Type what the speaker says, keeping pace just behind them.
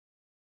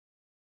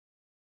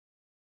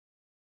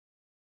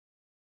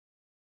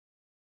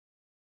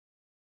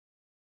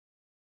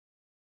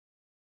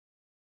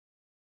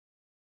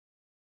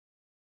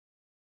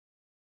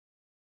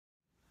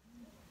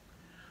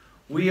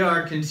We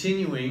are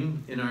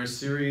continuing in our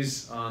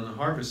series on the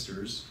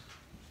harvesters,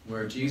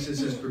 where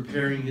Jesus is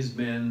preparing his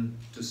men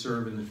to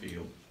serve in the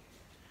field.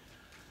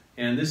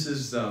 And this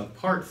is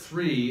part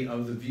 3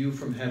 of the view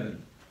from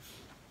heaven.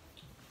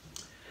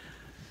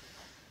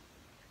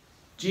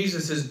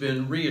 Jesus has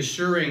been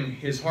reassuring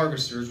his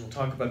harvesters, we'll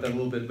talk about that a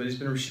little bit, but he's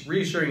been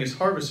reassuring his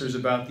harvesters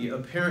about the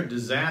apparent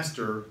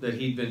disaster that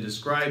he'd been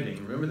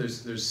describing. Remember,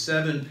 there's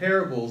 7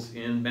 parables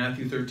in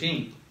Matthew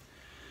 13.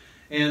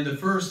 And the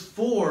first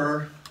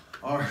 4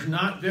 are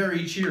not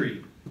very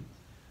cheery.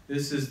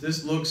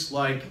 This looks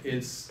like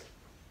it's,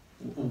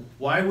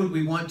 why would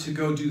we want to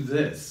go do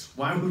this?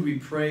 Why would we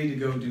pray to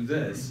go do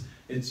this?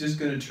 It's just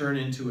going to turn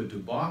into a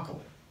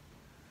debacle.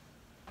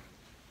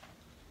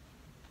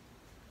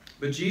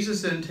 But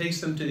Jesus then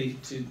takes them to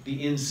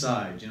the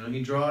inside. You know,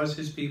 he draws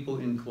his people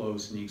in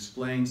close and he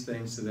explains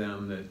things to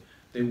them that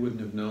they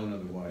wouldn't have known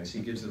otherwise.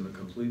 He gives them a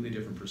completely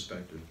different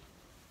perspective.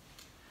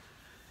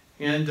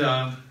 And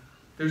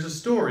there's a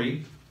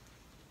story.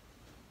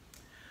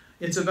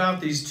 It's about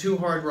these 2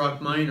 hard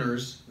rock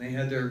miners. They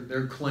had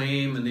their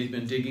claim and they'd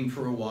been digging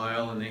for a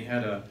while, and they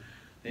had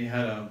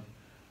a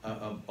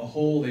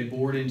hole they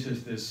bored into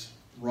this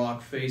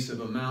rock face of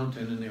a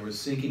mountain, and they were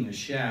sinking a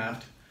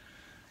shaft.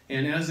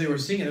 And as they were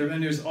sinking,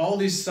 and there's all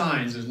these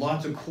signs. There's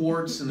lots of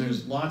quartz and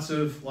there's lots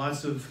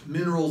of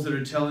minerals that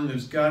are telling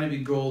there's got to be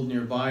gold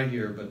nearby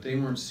here, but they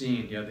weren't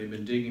seeing it yet. They've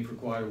been digging for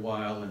quite a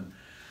while, and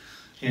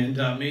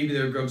maybe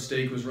their grub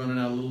stake was running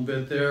out a little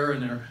bit there,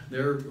 and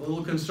they're a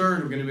little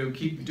concerned. We're going to be able to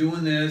keep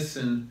doing this,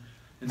 and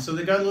so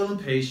they got a little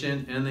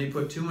impatient, and they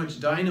put too much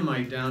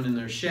dynamite down in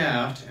their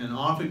shaft, and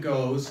off it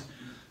goes.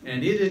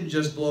 And it didn't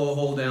just blow a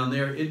hole down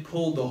there; it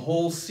pulled the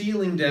whole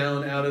ceiling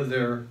down out of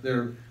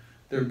their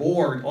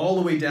board all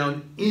the way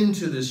down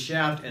into this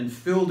shaft and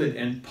filled it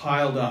and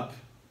piled up.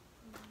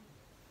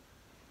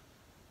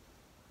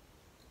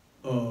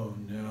 Oh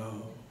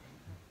no!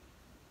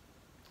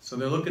 So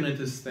they're looking at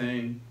this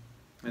thing.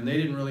 And they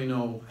didn't really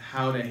know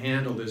how to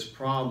handle this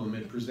problem.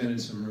 It presented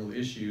some real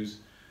issues.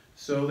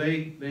 So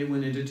they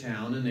went into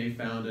town and they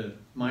found a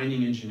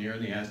mining engineer,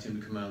 and they asked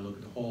him to come out and look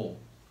at the hole.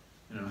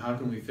 You know, how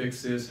can we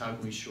fix this? How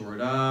can we shore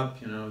it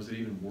up? You know, is it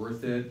even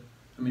worth it?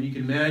 I mean, you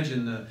can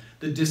imagine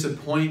the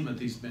disappointment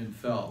these men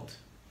felt.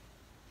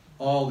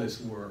 All this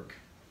work.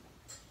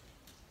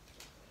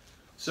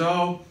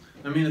 So,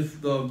 I mean, if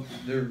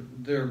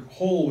their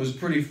hole was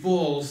pretty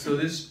full, so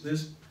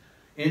this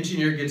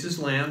engineer gets his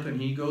lamp and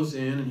he goes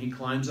in and he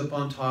climbs up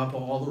on top of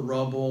all the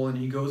rubble, and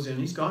he goes in.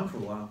 He's gone for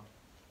a while.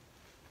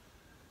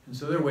 And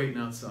so they're waiting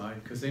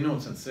outside because they know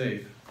it's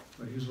unsafe,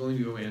 but he was willing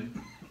to go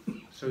in.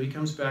 So he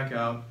comes back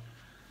out,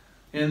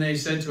 and they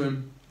said to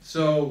him,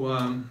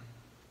 so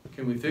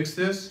can we fix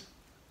this?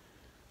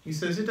 He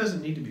says, it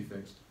doesn't need to be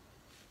fixed.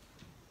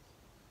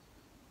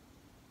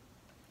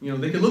 You know,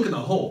 they can look in the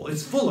hole.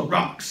 It's full of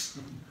rocks.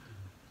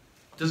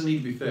 It doesn't need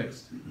to be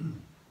fixed.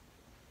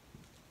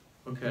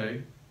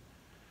 Okay.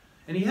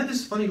 And he had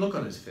this funny look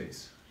on his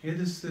face. He had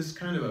this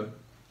kind of a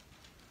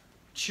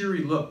cheery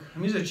look. I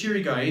mean, he's a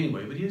cheery guy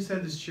anyway, but he just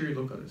had this cheery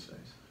look on his face.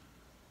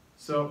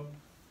 So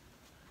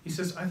he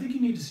says, I think you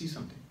need to see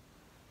something.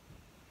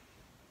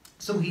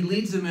 So he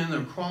leads them in.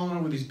 They're crawling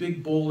over these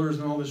big boulders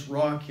and all this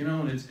rock, you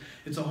know, and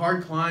it's a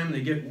hard climb. And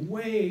they get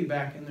way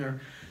back in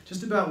there,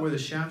 just about where the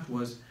shaft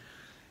was.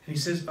 And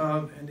he says,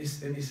 and he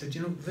said,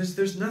 you know,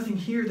 there's nothing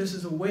here. This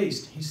is a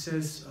waste. He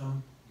says,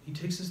 he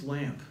takes his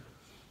lamp.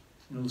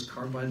 You know, those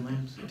carbide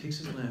lamps? He takes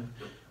his lamp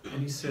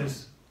and he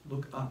says,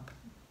 look up.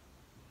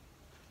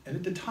 And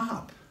at the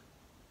top,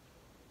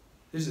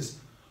 there's this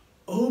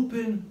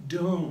open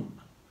dome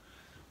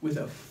with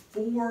a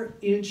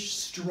 4-inch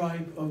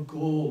stripe of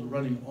gold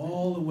running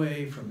all the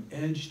way from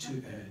edge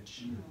to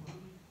edge.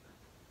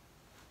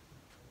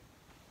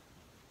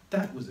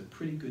 That was a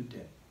pretty good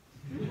day.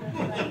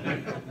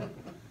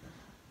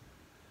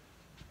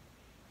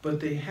 But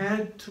they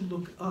had to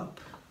look up.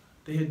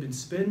 They had been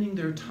spending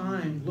their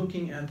time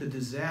looking at the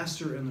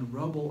disaster and the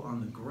rubble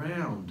on the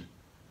ground.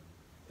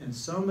 And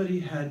somebody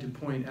had to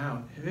point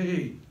out,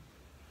 hey,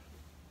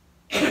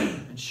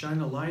 and shine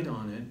a light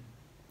on it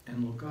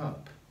and look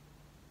up.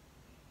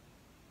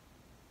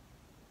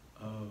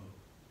 Oh,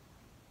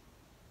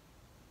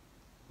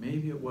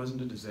 maybe it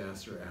wasn't a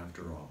disaster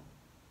after all.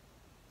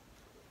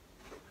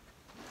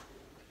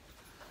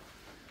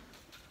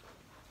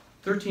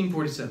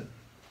 $13.47.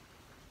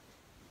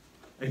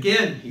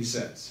 Again, he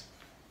says.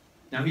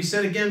 Now, he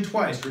said again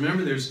twice.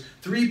 Remember, there's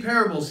 3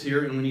 parables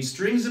here, and when he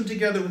strings them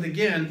together with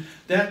again,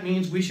 that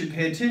means we should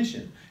pay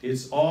attention.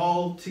 It's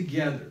all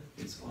together.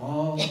 It's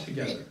all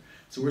together.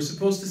 So we're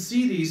supposed to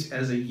see these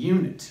as a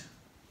unit,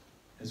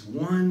 as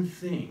one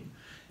thing.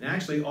 And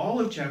actually, all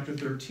of chapter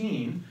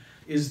 13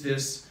 is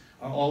this,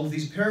 all of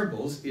these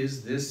parables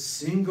is this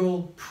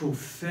single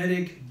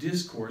prophetic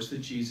discourse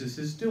that Jesus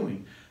is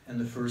doing. And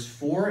the first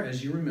 4,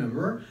 as you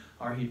remember,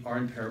 are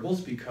in parables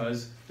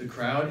because the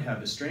crowd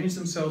have estranged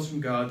themselves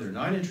from God. They're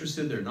not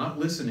interested. They're not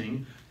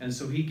listening. And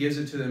so he gives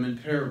it to them in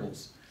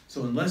parables.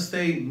 So unless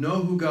they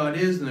know who God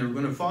is and they're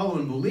going to follow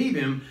and believe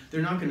him,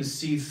 they're not going to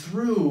see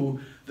through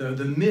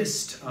the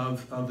mist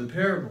of the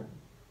parable.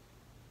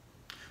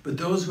 But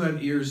those who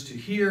have ears to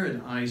hear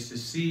and eyes to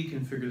see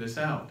can figure this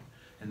out.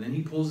 And then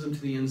he pulls them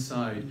to the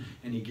inside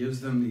and he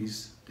gives them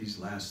these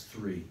last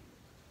three.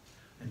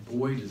 And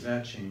boy, does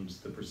that change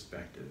the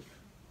perspective.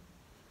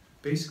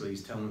 Basically,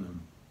 he's telling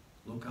them,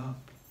 look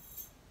up.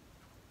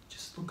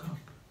 Just look up.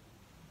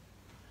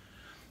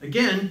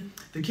 Again,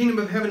 the kingdom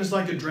of heaven is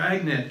like a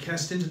dragnet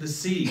cast into the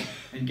sea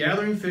and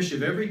gathering fish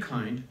of every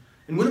kind.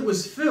 And when it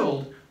was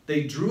filled,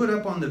 they drew it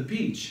up on the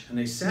beach, and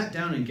they sat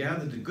down and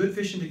gathered the good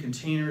fish into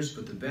containers,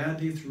 but the bad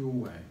they threw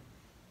away.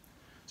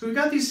 So we've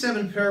got these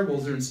 7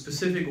 parables. They're in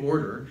specific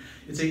order.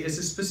 It's a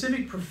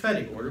specific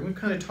prophetic order. We've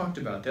kind of talked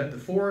about that. The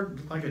 4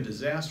 look like a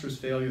disastrous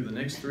failure. The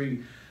next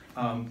 3,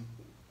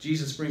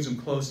 Jesus brings them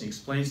close and he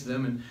explains to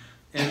them.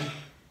 And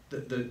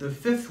the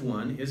 5th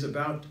one is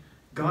about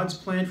God's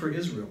plan for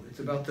Israel. It's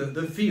about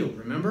the field.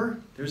 Remember?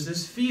 There's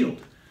this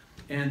field.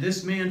 And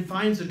this man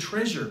finds a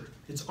treasure.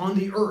 It's on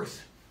the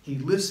earth. He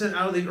lifts it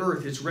out of the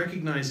earth. It's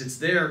recognized. It's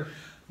there.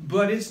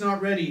 But it's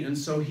not ready. And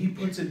so he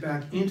puts it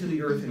back into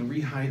the earth and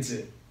rehides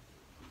it.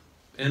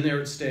 And there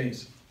it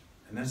stays.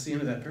 And that's the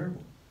end of that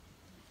parable.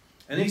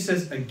 And then he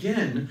says,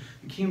 again,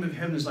 the kingdom of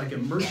heaven is like a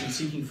merchant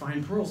seeking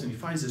fine pearls. And he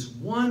finds this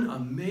one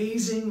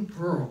amazing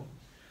pearl.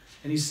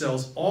 And he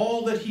sells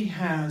all that he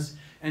has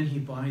and he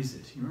buys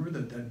it. You remember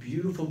that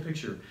beautiful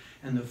picture?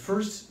 And the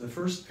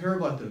first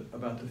parable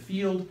about the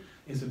field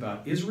is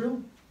about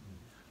Israel.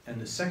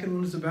 And the second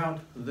one is about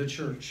the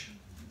church.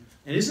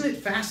 And isn't it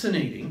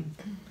fascinating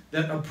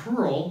that a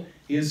pearl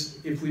is,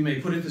 if we may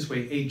put it this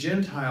way, a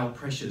Gentile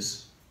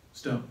precious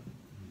stone?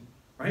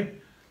 Right?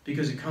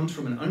 Because it comes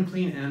from an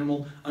unclean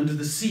animal under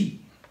the sea,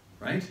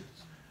 right?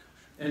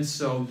 And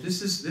so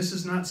this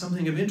is not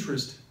something of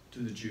interest to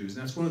the Jews.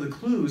 And that's one of the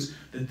clues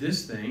that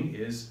this thing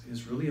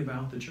is really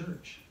about the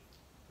church.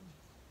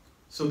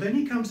 So then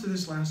he comes to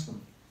this last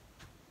one.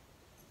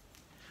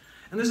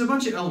 And there's a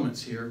bunch of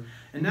elements here.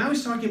 And now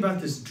he's talking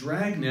about this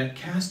dragnet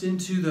cast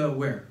into the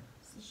where?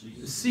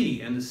 The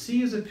sea. And the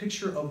sea is a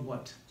picture of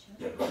what?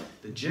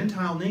 The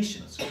Gentile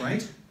nations,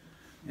 right?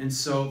 And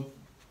so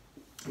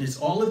and it's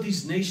all of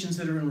these nations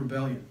that are in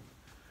rebellion.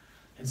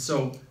 And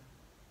so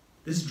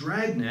this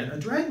dragnet, a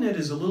dragnet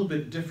is a little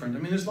bit different. I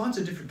mean, there's lots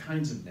of different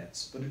kinds of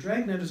nets, but a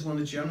dragnet is one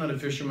that I'm not a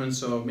fisherman,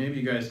 so maybe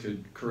you guys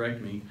could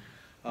correct me.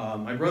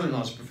 My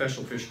brother-in-law is a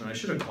professional fisherman. I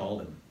should have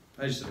called him.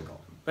 I just should have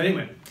called him. But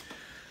anyway,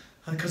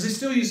 because they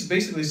still use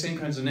basically the same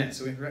kinds of nets.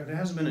 So there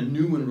hasn't been a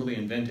new one really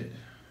invented.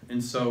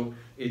 And so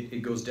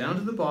it goes down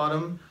to the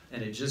bottom,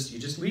 and you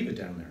just leave it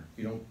down there.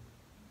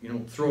 You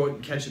don't throw it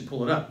and catch it,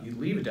 pull it up. You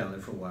leave it down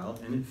there for a while,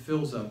 and it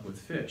fills up with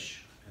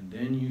fish. And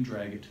then you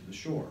drag it to the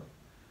shore.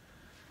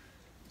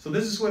 So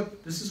this is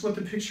what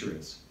the picture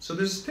is. So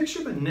there's this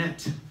picture of a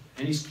net,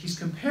 and he's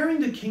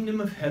comparing the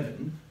kingdom of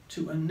heaven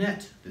to a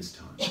net this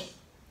time.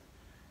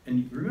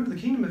 And remember,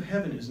 the kingdom of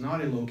heaven is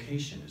not a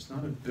location. It's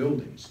not a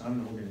building. It's not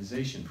an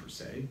organization per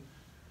se.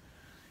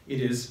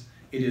 It is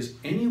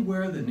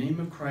anywhere the name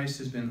of Christ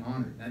has been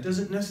honored. That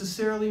doesn't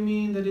necessarily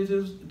mean that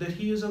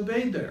he is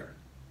obeyed there.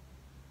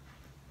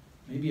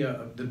 Maybe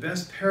the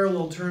best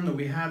parallel term that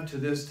we have to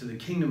the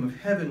kingdom of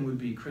heaven would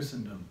be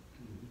Christendom.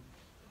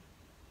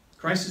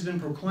 Christ has been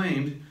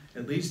proclaimed,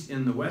 at least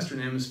in the Western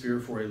Hemisphere,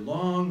 for a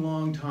long,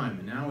 long time.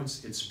 And now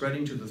it's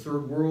spreading to the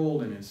third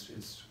world, and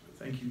it's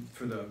thank you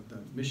for the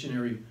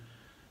missionary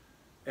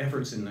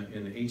efforts in the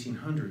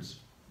 1800s,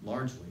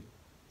 largely.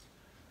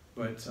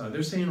 But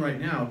they're saying right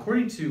now,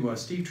 according to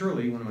Steve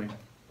Turley, one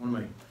of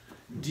my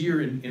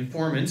dear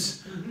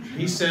informants,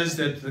 he says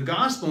that the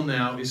gospel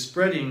now is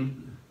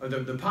spreading.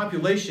 The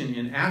population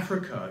in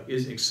Africa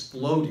is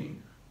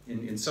exploding.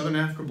 In southern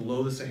Africa,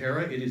 below the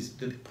Sahara,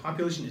 the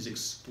population is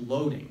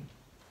exploding.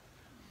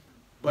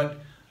 But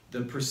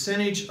the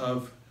percentage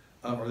of,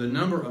 or the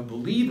number of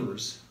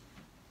believers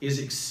is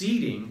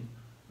exceeding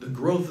the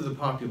growth of the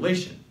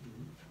population.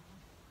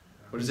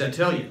 What does that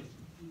tell you?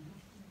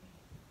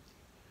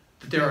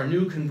 That there are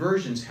new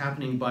conversions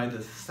happening by the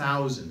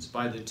thousands,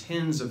 by the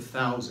tens of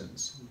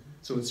thousands.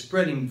 So it's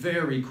spreading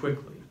very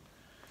quickly.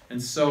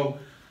 And so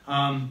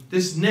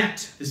this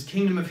net, this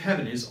kingdom of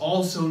heaven, is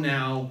also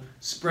now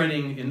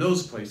spreading in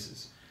those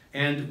places.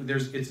 And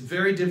it's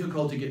very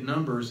difficult to get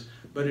numbers,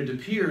 but it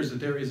appears that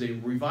there is a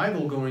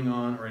revival going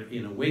on, or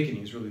an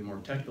awakening is really a more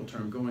technical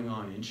term, going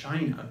on in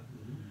China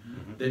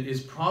that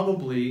is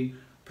probably,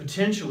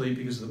 potentially,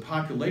 because of the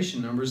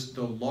population numbers,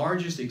 the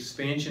largest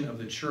expansion of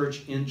the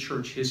church in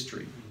church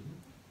history,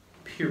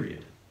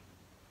 period,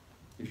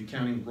 if you're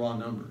counting raw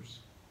numbers.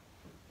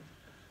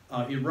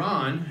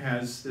 Iran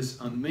has this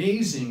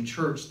amazing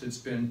church that's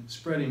been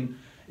spreading.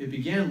 It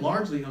began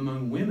largely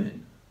among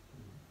women,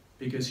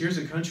 because here's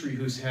a country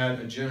who's had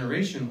a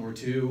generation or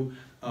two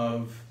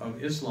of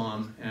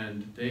Islam,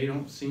 and they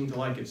don't seem to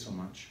like it so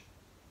much.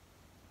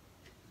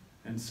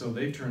 And so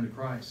they've turned to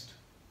Christ.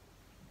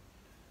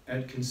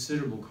 At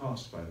considerable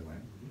cost, by the way.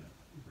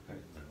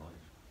 Protecting their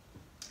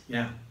life.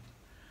 Yeah.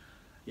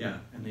 Yeah,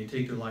 and they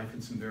take their life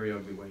in some very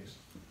ugly ways.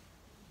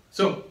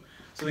 So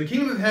the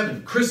kingdom of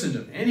heaven,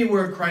 Christendom,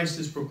 anywhere Christ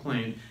is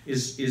proclaimed,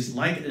 is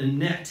like a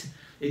net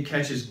It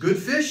catches good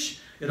fish.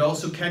 It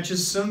also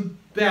catches some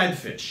bad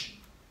fish.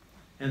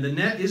 And the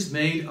net is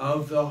made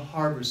of the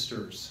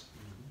harvesters.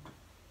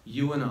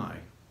 You and I.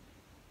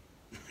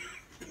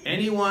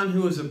 Anyone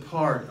who is a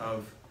part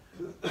of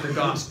the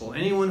gospel,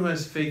 anyone who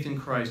has faith in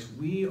Christ,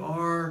 we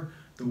are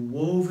the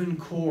woven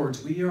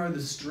cords. We are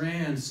the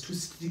strands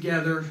twisted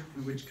together,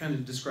 which kind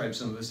of describes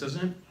some of us,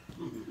 doesn't it?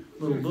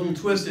 A little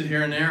twisted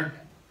here and there,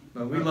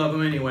 but we love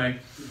them anyway.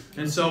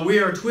 And so we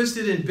are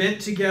twisted and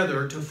bent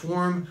together to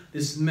form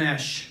this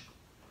mesh.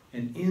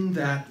 And in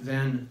that,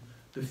 then,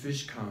 the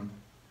fish come.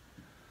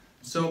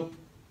 So,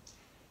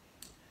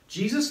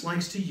 Jesus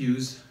likes to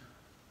use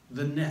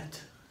the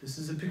net. This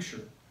is a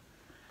picture.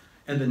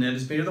 And the net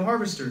is made of the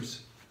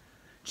harvesters.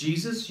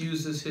 Jesus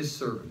uses his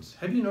servants.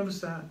 Have you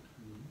noticed that?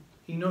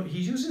 He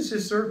uses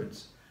his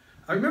servants.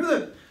 I remember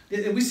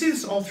that, and we see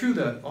this all through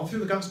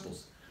the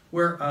Gospels,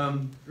 where,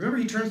 remember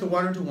he turns the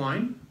water into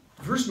wine?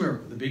 The first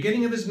miracle, the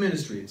beginning of his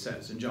ministry, it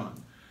says in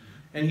John.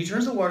 And he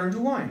turns the water into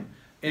wine.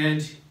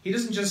 And he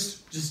doesn't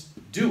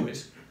just do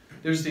it.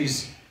 There's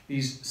these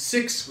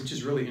 6, which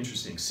is really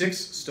interesting. 6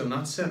 stone,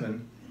 not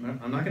 7.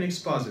 I'm not going to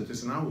exposit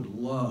this, and I would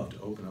love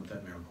to open up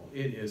that miracle.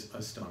 It is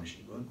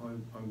astonishing, but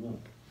I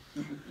won't.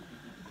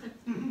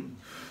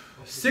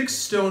 6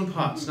 stone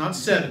pots, not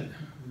 7.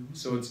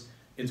 So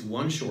it's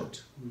 1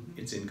 short.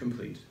 It's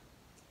incomplete.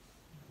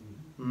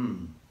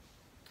 And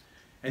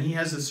he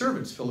has the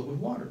servants fill it with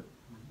water.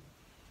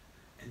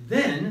 And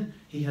then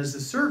he has the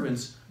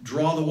servants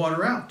draw the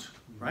water out,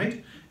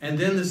 right? And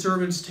then the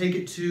servants take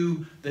it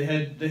to the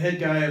head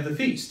guy of the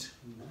feast.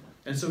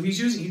 And so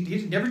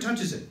he never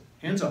touches it.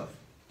 Hands off.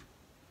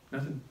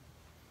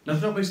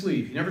 Nothing up my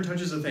sleeve. He never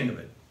touches a thing of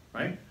it,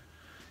 right?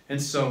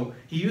 And so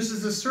he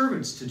uses the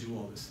servants to do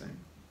all this thing.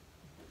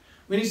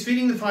 When he's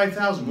feeding the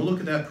 5,000, we'll look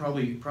at that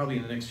probably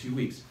in the next few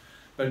weeks.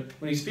 But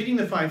when he's feeding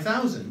the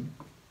 5,000,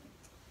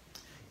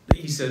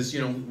 he says,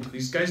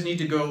 these guys need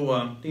to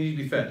go, they need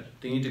to be fed.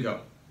 They need to go.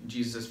 And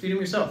Jesus says, feed them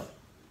yourself.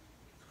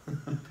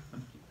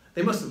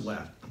 They must have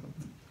laughed.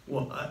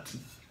 What?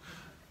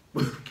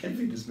 We can't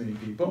feed this many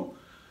people.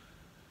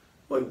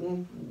 What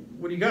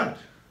do you got?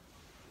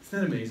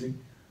 Isn't that amazing?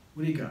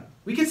 What do you got?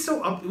 We get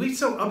so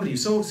uppity,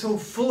 so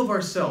full of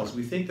ourselves.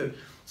 We think that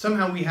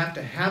somehow we have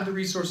to have the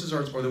resources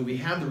or that we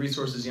have the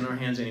resources in our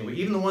hands anyway.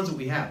 Even the ones that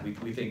we have,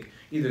 we think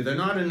either they're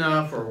not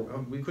enough or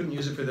we couldn't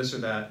use it for this or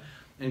that.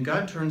 And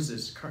God turns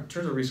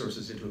the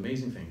resources into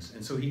amazing things.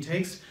 And so he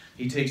takes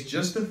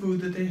just the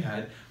food that they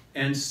had.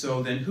 And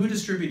so then who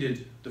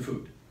distributed the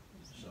food?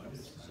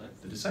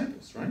 The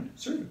disciples, right?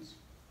 Servants.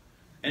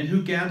 And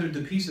who gathered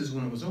the pieces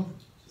when it was over?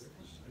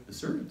 The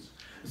servants.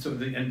 So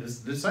the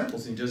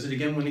disciples. And he does it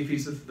again when he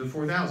feeds the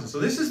 4,000. So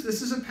this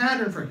is a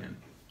pattern for him.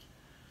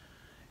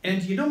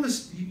 And you know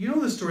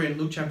the story in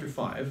Luke chapter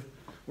 5,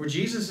 where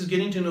Jesus is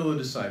getting to know the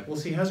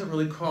disciples. He hasn't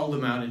really called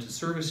them out into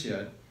service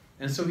yet.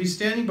 And so he's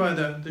standing by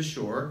the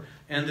shore,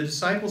 and the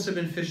disciples have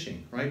been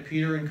fishing, right?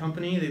 Peter and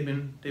company, they've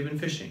been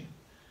fishing.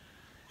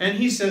 And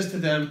he says to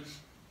them,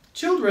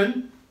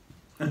 "Children,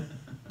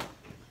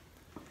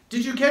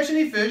 did you catch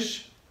any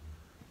fish?"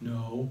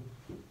 "No.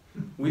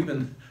 We've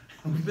been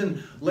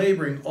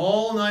laboring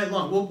all night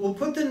long." We'll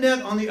put the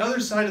net on the other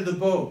side of the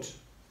boat.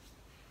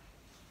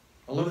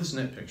 I love this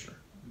net picture.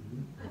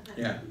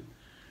 Yeah.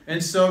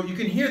 And so you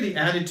can hear the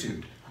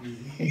attitude.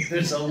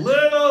 There's a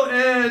little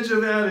edge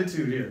of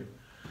attitude here.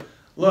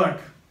 "Look,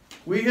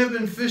 we have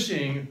been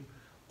fishing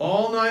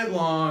all night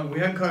long. We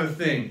haven't caught a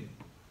thing.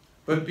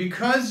 But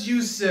because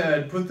you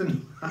said put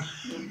the..."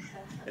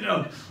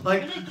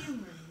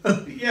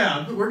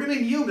 Yeah, but we're going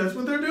to humor. That's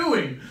what they're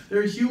doing.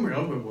 They're humoring.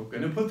 "Oh, we're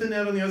going to put the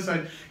net on the other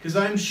side because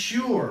I'm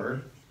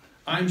sure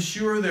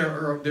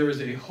there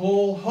is a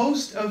whole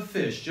host of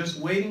fish just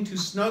waiting to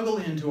snuggle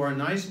into our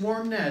nice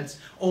warm nets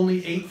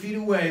only 8 feet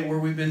away where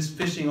we've been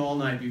fishing all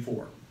night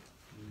before."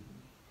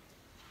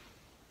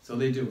 So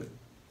they do it.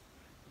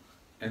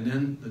 And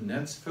then the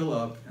nets fill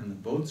up and the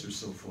boats are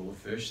so full of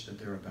fish that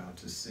they're about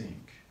to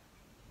sink.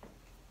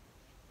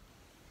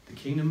 The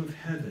kingdom of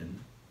heaven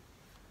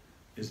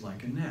is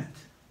like a net.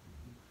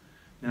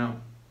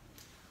 Now,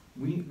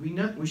 we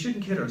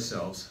shouldn't kid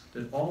ourselves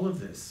that all of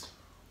this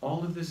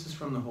is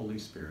from the Holy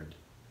Spirit.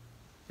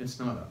 It's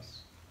not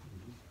us.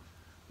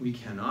 We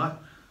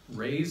cannot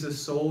raise a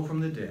soul from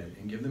the dead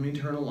and give them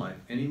eternal life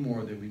any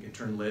more than we can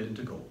turn lead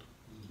into gold.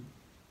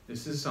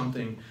 This is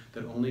something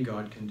that only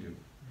God can do.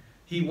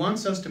 He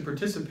wants us to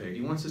participate.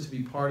 He wants us to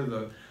be part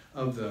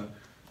of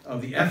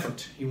the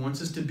effort. He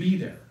wants us to be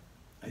there.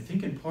 I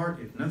think in part,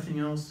 if nothing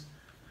else,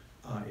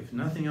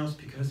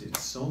 because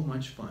it's so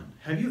much fun.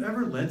 Have you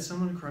ever led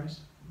someone to Christ?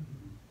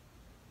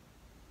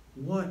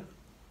 What?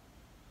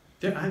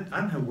 I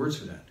don't have words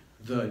for that.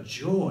 The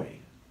joy.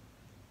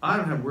 I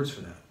don't have words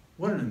for that.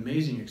 What an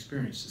amazing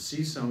experience to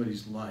see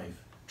somebody's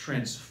life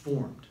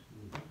transformed.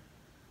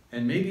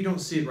 And maybe you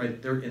don't see it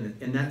right there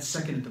in that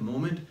second at the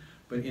moment,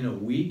 but in a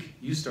week,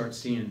 you start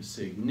seeing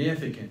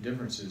significant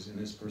differences in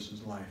this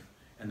person's life,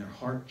 and their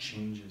heart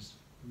changes.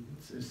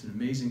 It's an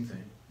amazing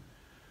thing.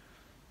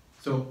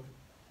 So,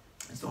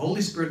 it's the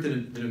Holy Spirit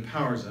that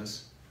empowers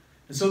us.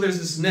 And so there's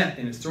this net,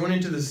 and it's thrown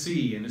into the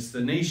sea, and it's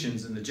the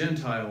nations and the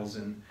Gentiles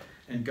and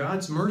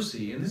God's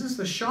mercy. And this is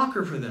the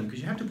shocker for them, because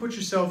you have to put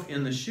yourself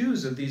in the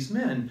shoes of these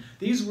men.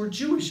 These were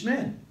Jewish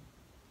men.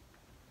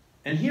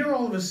 And here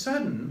all of a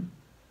sudden,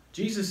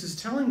 Jesus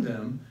is telling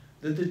them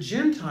that the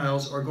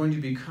Gentiles are going to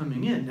be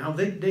coming in. Now,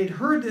 they'd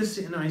heard this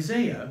in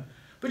Isaiah,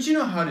 but you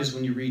know how it is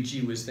when you read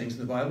gee whiz things in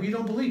the Bible, you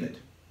don't believe it.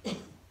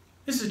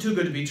 This is too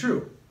good to be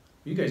true.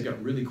 You guys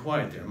got really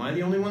quiet there. Am I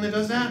the only one that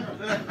does that?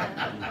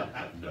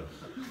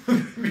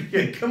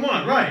 Okay, come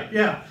on, right,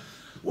 yeah.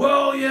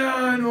 Well, yeah,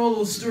 I know all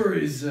those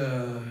stories,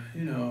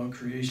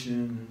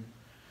 creation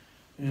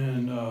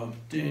and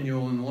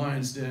Daniel in the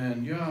lion's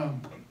den. Yeah,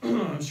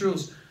 I'm sure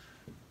those...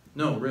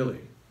 No,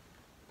 really.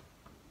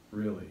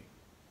 Really.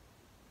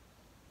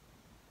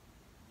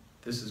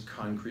 This is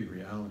concrete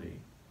reality.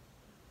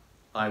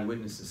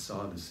 Eyewitnesses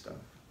saw this stuff.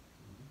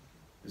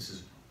 This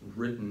is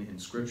written in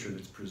Scripture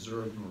that's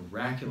preserved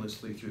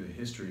miraculously through the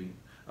history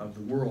of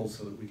the world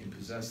so that we can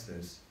possess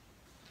this.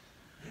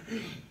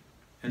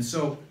 And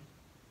so,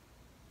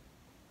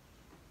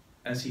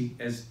 as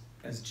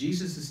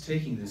Jesus is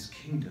taking this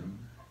kingdom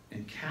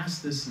and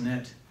cast this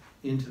net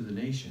into the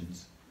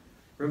nations,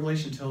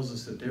 Revelation tells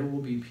us that there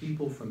will be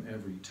people from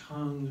every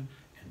tongue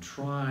and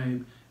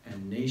tribe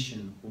and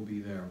nation will be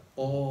there.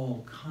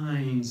 All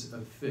kinds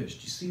of fish.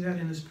 Do you see that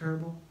in this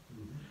parable?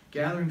 Mm-hmm.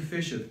 Gathering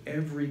fish of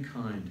every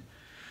kind.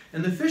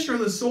 And the fish are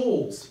the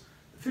souls.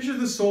 The fish are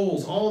the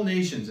souls, all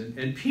nations.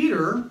 And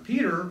Peter,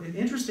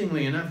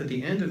 interestingly enough, at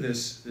the end of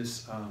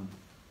this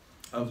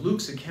of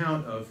Luke's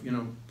account of,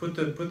 put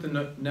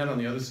the net on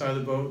the other side of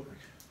the boat.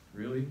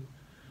 Really?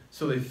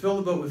 So they fill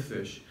the boat with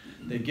fish.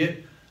 They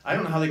get... I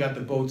don't know how they got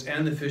the boats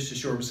and the fish to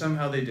shore, but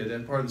somehow they did.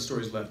 That part of the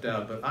story is left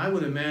out. But I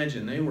would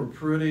imagine they were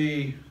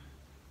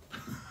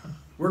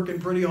working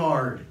pretty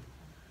hard.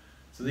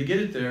 So they get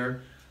it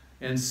there.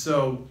 And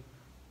so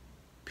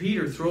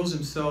Peter throws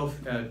himself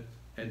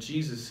at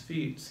Jesus'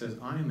 feet, says,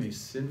 I am a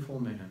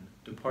sinful man.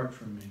 Depart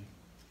from me.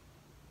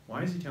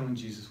 Why is he telling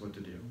Jesus what to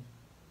do?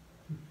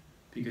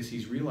 Because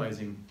he's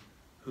realizing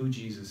who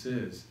Jesus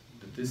is,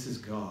 that this is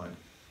God.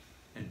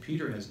 And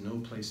Peter has no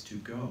place to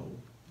go.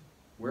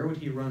 Where would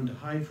he run to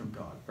hide from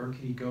God? Where could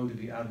he go to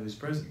be out of his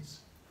presence?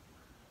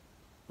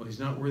 Well, he's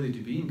not worthy to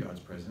be in God's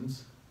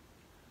presence.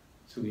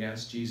 So he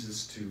asked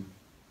Jesus to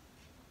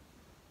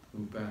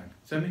move back.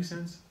 Does that make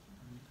sense?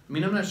 I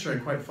mean, I'm not sure I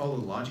quite follow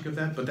the logic of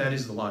that, but that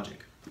is the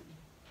logic.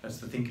 That's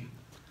the thinking.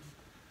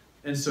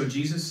 And so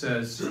Jesus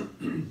says to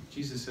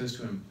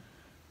him,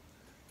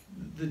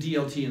 the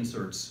DLT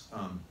inserts,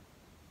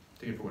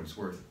 take it for what it's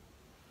worth,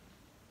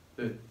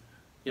 that,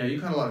 yeah,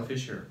 you caught a lot of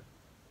fish here,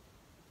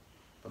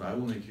 but I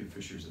will make you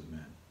fishers of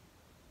men.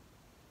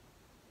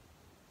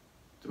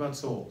 It's about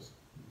souls.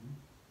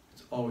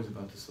 It's always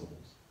about the souls.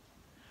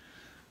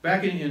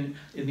 Back in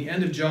the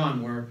end of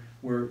John,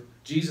 where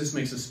Jesus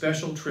makes a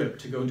special trip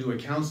to go do a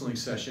counseling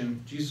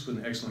session, Jesus was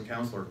an excellent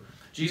counselor.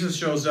 Jesus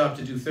shows up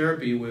to do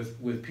therapy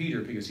with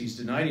Peter because he's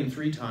denied him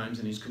 3 times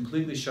and he's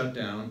completely shut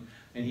down,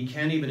 and he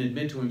can't even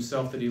admit to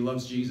himself that he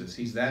loves Jesus.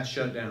 He's that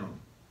shut down.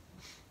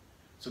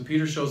 So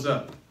Peter shows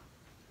up,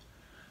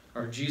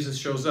 or Jesus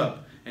shows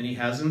up, and he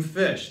has them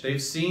fish.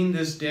 They've seen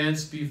this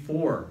dance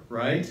before,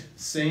 right?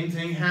 Same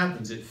thing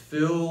happens. It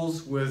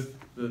fills with,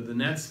 the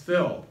nets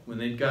fill when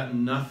they've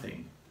gotten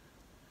nothing.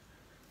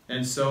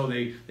 And so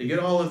they get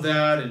all of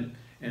that,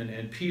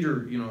 and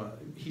Peter,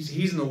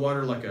 he's in the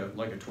water like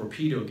a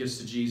torpedo, gets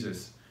to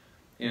Jesus.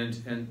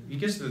 And he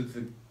gets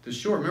to the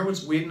shore. Remember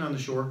what's waiting on the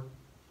shore?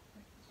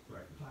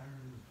 Fire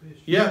and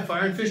fish. Yeah,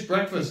 fire and fish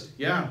breakfast.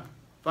 Yeah,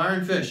 fire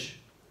and fish.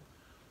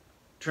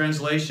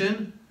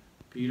 Translation,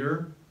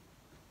 Peter,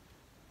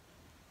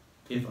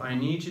 if I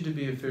need you to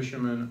be a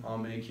fisherman, I'll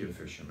make you a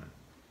fisherman.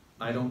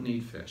 I don't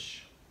need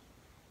fish.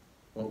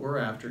 What we're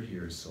after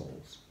here is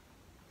souls.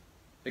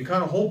 They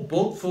caught a whole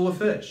boat full of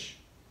fish.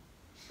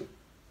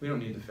 We don't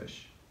need the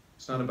fish.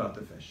 It's not about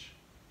the fish.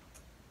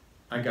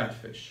 I got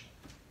fish.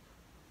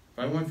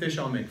 If I want fish,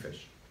 I'll make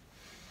fish.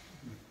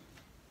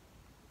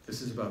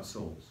 This is about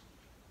souls.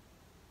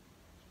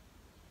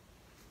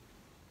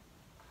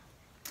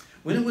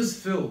 When it was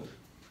filled,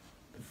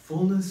 the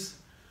fullness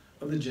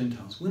of the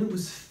Gentiles, when it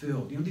was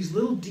filled, these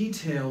little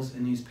details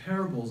in these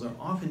parables are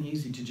often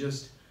easy to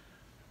just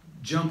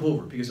jump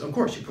over, because of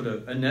course you put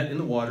a net in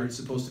the water, it's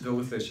supposed to fill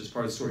with fish, it's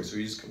part of the story, so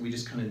we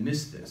just kind of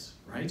miss this,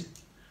 right?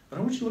 But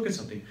I want you to look at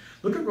something.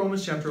 Look at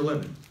Romans chapter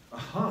 11.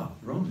 Aha,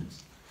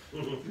 Romans.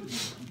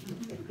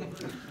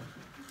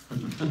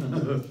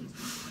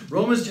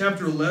 Romans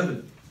chapter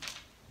 11.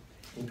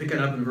 We'll pick it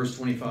up in verse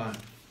 25.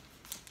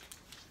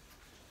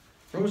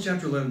 Romans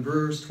chapter 11,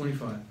 verse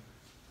 25.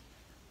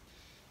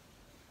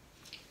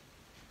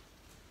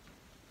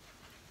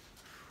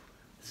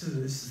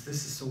 This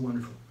is so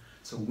wonderful.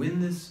 So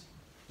when this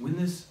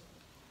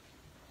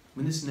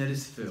net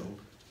is filled,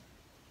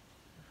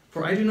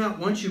 for I do not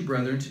want you,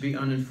 brethren, to be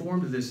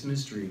uninformed of this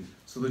mystery,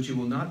 so that you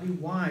will not be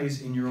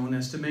wise in your own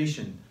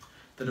estimation,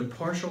 that a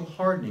partial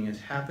hardening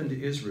has happened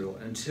to Israel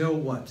until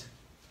what?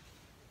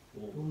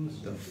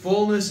 The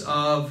fullness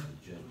of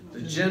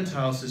the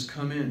Gentiles has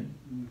come in.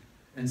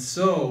 And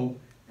so,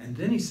 and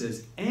then he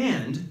says,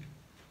 and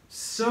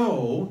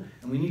so,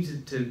 and we need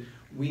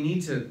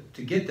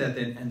to get that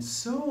then. And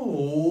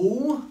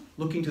so,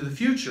 looking to the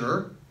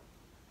future,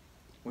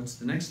 what's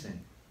the next thing?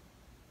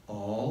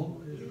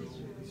 All Israel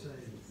will be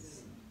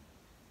saved.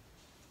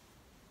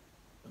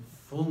 the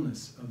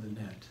fullness of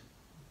the net.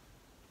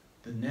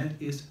 The net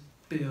is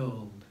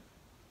filled.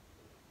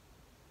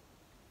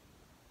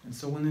 And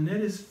so when the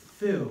net is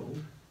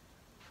filled,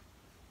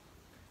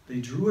 they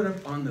drew it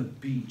up on the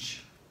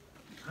beach.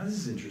 Now, this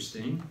is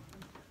interesting.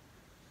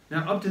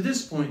 Now, up to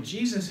this point,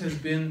 Jesus has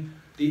been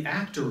the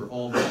actor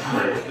all the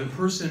time, the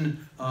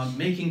person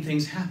making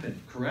things happen,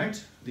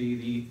 correct?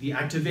 The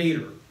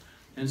activator.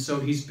 And so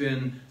he's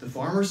been the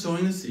farmer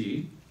sowing the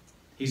seed.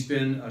 He's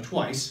been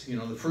twice. You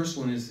know, the first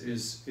one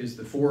is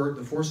the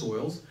four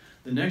soils.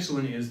 The next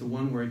one is the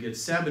one where it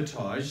gets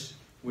sabotaged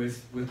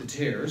with the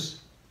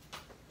tares,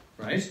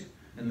 right?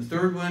 And the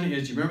third one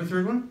is, do you remember the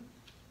third one?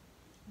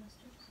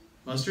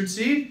 Mustard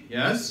seed,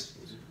 yes.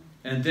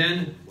 And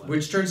then,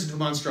 which turns into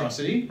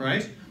monstrosity,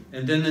 right?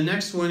 And then the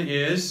next one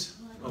is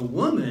a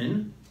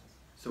woman.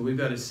 So we've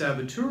got a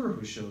saboteur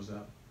who shows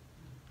up.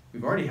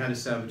 We've already had a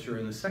saboteur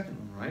in the second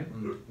one, right?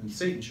 When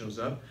Satan shows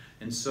up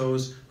and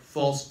sows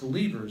false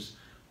believers,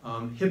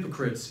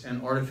 hypocrites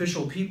and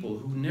artificial people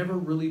who never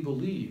really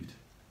believed.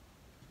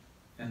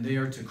 And they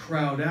are to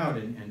crowd out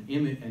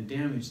and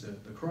damage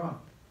the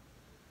crop.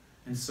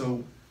 And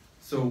so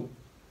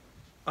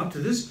up to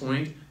this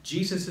point,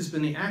 Jesus has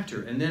been the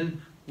actor. And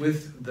then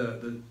with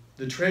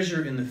the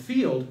treasure in the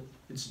field,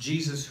 it's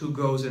Jesus who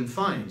goes and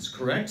finds,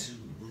 correct?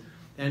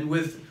 And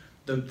with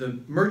the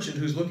merchant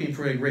who's looking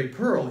for a great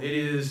pearl, it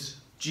is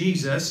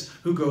Jesus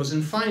who goes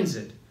and finds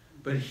it.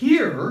 But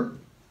here,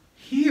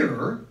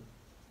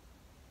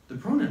 the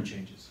pronoun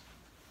changes.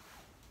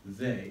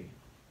 They.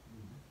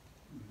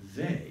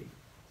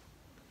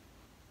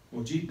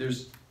 Well,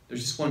 there's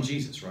just one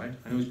Jesus, right?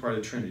 I know he's part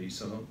of the Trinity,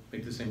 so don't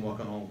make this thing walk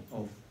on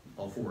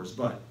all fours.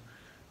 But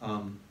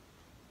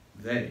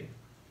they.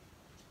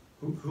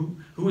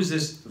 Who is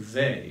this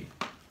they?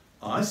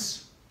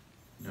 Us?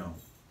 No.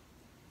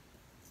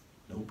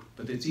 Nope.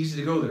 But it's easy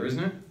to go there,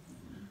 isn't it?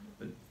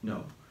 But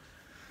no.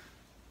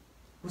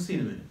 We'll see in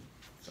a minute.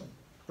 So,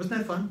 wasn't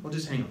that fun? We'll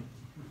just hang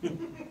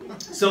on.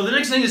 So the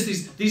next thing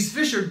is these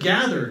fish are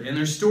gathered and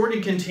they're stored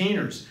in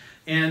containers.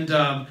 And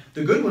the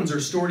good ones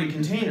are stored in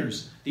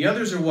containers. The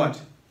others are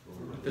what?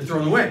 They're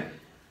thrown away.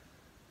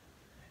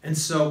 And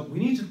so we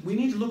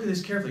need to look at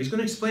this carefully. He's going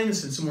to explain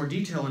this in some more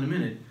detail in a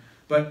minute.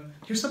 But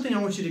here's something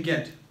I want you to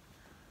get.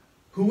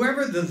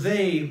 Whoever the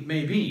they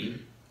may be,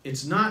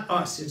 it's not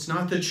us. It's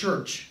not the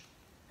church.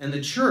 And the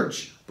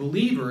church,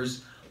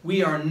 believers,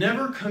 we are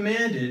never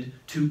commanded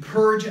to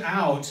purge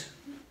out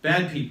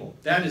bad people.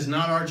 That is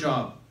not our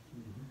job.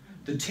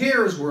 The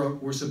tares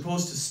were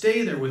supposed to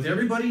stay there with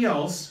everybody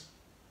else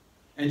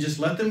and just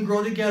let them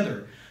grow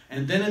together.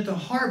 And then at the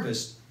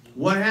harvest,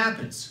 what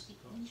happens?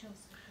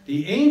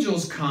 The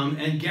angels come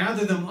and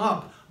gather them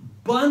up,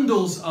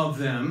 bundles of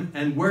them,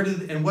 and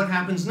what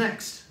happens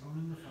next?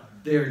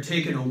 They are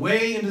taken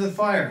away into the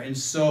fire, and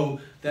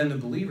so then the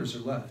believers are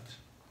left.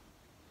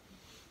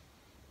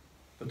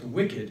 But the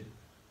wicked,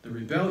 the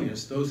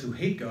rebellious, those who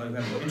hate God, who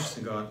have no interest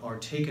in God, are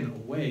taken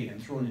away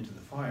and thrown into the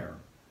fire.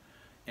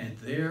 And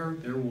there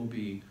will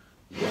be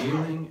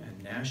wailing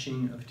and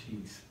gnashing of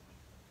teeth.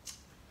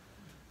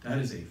 That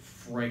is a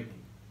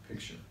frightening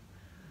picture.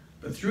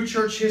 But through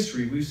church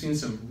history, we've seen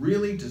some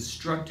really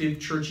destructive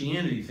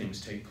churchianity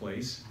things take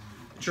place.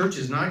 The church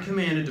is not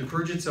commanded to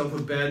purge itself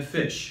of bad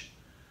fish.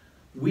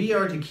 We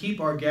are to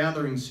keep our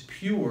gatherings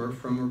pure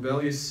from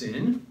rebellious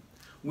sin.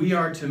 We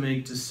are to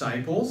make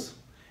disciples.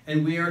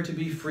 And we are to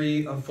be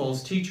free of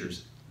false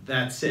teachers.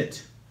 That's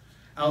it.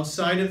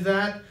 Outside of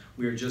that,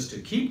 we are just to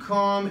keep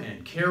calm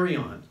and carry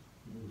on.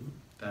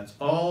 That's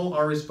all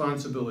our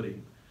responsibility.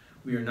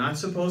 We are not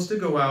supposed to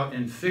go out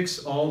and fix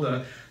all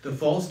the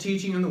false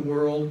teaching in the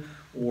world,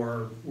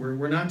 or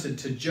we're not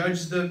to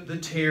judge the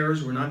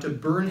tares. We're not to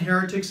burn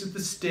heretics at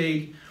the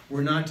stake.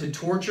 We're not to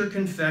torture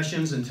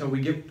confessions until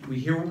we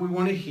hear what we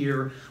want to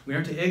hear. We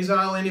aren't to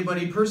exile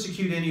anybody,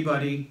 persecute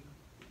anybody.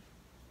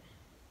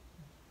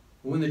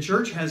 When the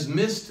church has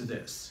missed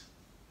this,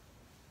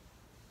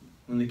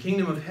 when the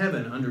kingdom of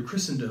heaven under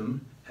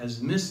Christendom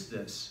has missed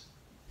this,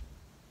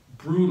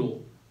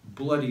 brutal,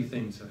 bloody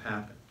things have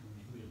happened.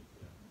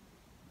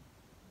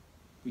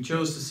 We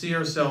chose to see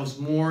ourselves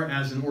more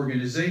as an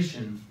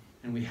organization,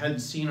 and we hadn't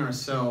seen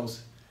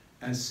ourselves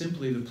as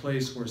simply the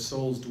place where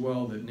souls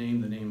dwell that name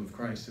the name of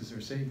Christ as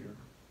their Savior.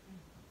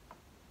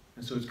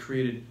 And so it's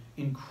created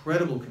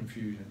incredible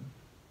confusion.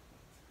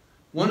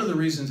 One of the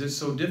reasons it's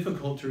so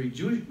difficult to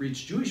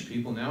reach Jewish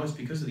people now is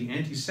because of the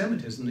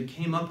anti-Semitism that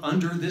came up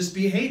under this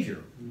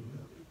behavior.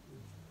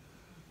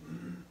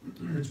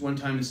 It's one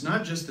time, it's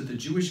not just that the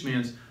Jewish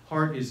man's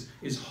heart is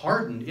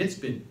hardened, it's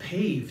been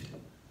paved.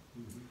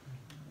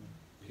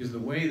 Because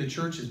of the way the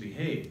church has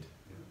behaved.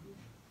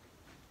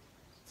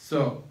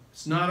 So,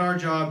 it's not our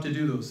job to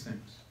do those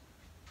things.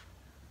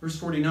 Verse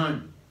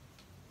 49.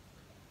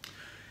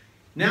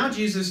 Now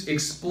Jesus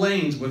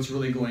explains what's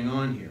really going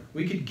on here.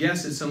 We could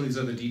guess at some of these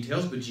other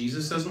details, but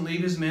Jesus doesn't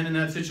leave his men in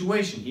that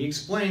situation. He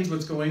explains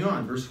what's going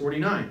on. Verse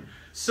 49.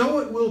 So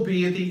it will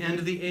be at the end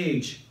of the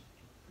age.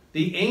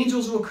 The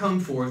angels will come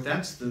forth.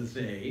 That's the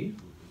they.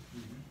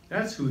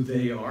 That's who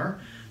they are.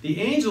 The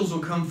angels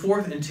will come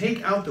forth and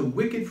take out the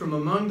wicked from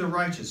among the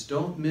righteous.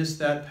 Don't miss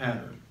that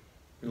pattern.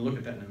 We're going to look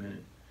at that in a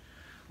minute.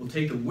 We'll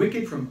take the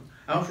wicked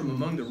out from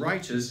among the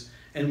righteous,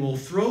 and will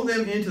throw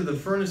them into the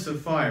furnace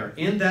of fire.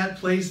 In that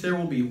place there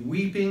will be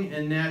weeping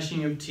and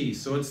gnashing of teeth.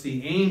 So it's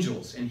the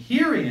angels. And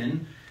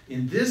herein,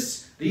 in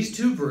these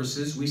two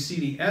verses, we see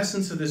the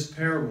essence of this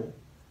parable.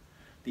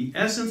 The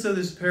essence of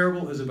this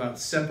parable is about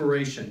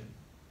separation.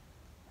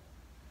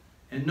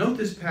 And note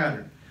this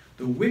pattern.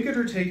 The wicked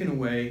are taken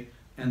away,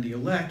 and the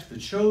elect, the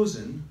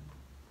chosen,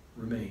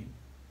 remain.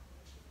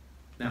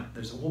 Now,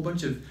 there's a whole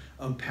bunch of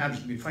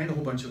patterns. We find a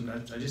whole bunch of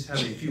them. I just have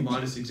a few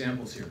modest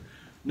examples here.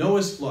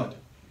 Noah's flood.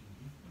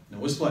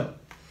 Noah's flood.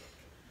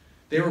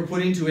 They were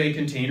put into a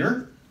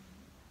container.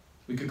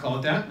 We could call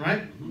it that,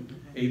 right?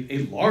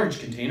 A large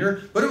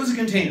container, but it was a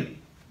container.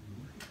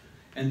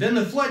 And then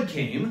the flood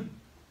came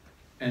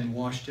and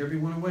washed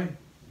everyone away.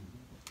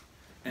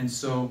 And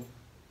so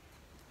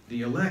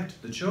the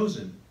elect, the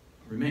chosen,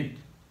 remained.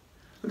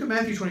 Look at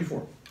Matthew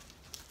 24.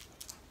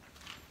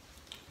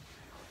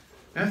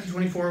 Matthew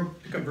 24,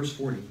 pick up verse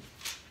 40.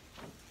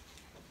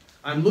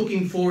 I'm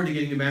looking forward to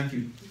getting to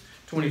Matthew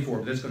 24,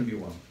 but that's going to be a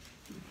while.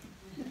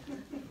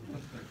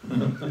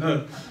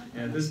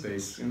 Yeah, at this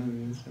pace, it's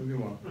going to be a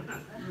while.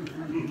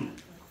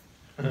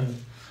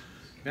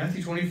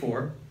 Matthew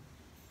 24,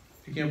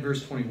 picking up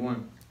verse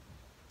 21.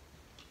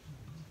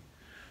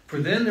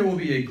 For then there will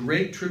be a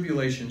great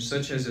tribulation,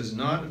 such as has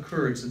not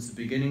occurred since the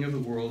beginning of the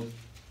world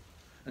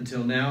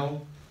until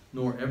now,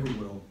 nor ever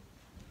will.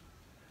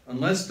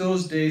 Unless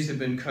those days had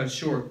been cut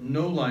short,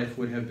 no life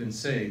would have been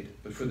saved.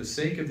 But for the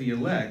sake of the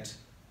elect,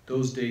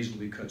 those days will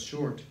be cut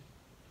short.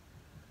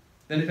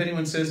 Then if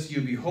anyone says to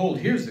you, behold,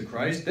 here's the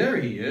Christ, there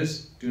he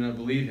is, do not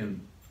believe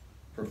him.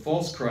 For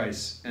false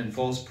Christs and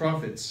false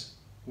prophets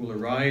will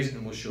arise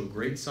and will show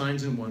great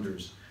signs and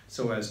wonders,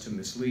 so as to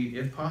mislead,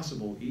 if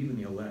possible, even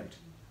the elect.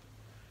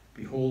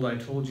 Behold, I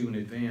told you in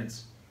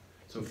advance.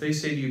 So if they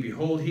say to you,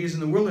 behold, he is in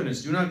the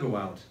wilderness, do not go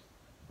out.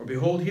 Or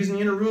behold, he is in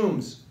the inner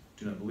rooms,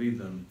 do not believe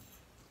them.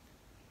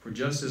 For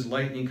just as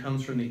lightning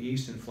comes from the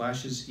east and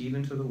flashes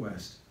even to the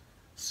west,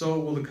 so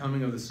will the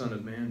coming of the Son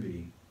of Man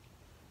be.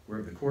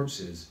 Wherever the corpse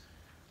is,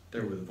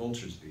 there will the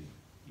vultures be.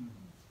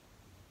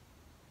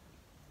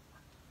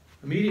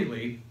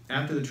 Immediately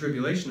after the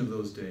tribulation of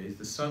those days,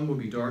 the sun will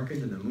be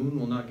darkened, and the moon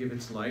will not give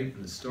its light,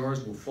 and the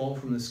stars will fall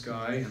from the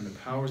sky, and the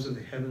powers of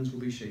the heavens will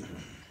be shaken.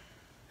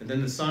 And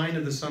then the sign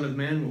of the Son of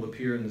Man will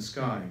appear in the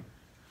sky.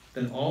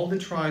 Then all the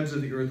tribes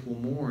of the earth will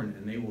mourn,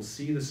 and they will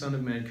see the Son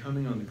of Man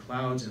coming on the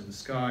clouds in the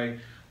sky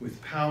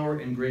with power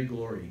and great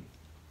glory.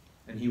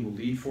 And he will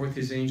lead forth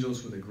his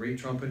angels with a great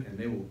trumpet, and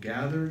they will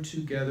gather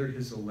together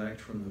his elect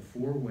from the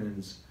four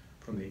winds,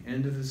 from the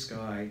end of the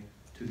sky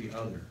to the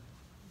other.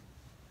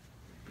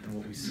 And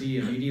what we see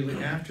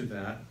immediately after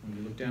that, when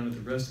we look down at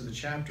the rest of the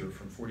chapter,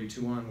 from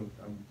 42 on,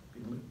 for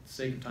the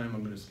sake of time,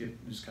 I'm going to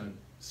just kind of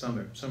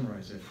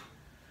summarize it.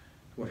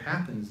 What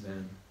happens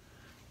then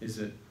is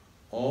that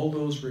all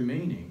those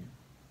remaining,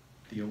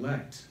 the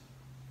elect,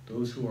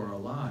 those who are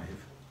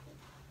alive,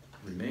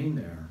 remain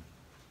there,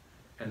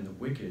 and the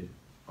wicked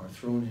are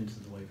thrown into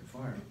the lake of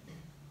fire.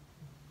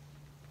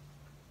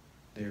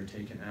 They are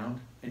taken out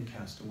and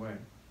cast away.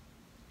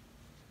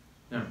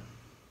 Now,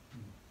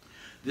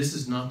 this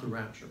is not the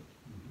rapture.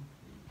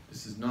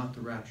 This is not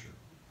the rapture.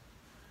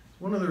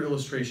 One other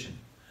illustration.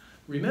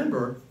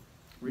 Remember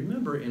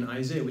in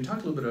Isaiah, we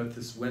talked a little bit about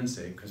this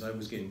Wednesday because I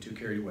was getting too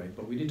carried away,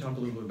 but we did talk a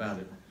little bit about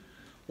it.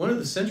 One of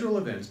the central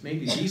events,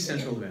 maybe the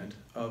central event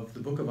of the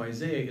book of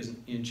Isaiah is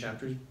in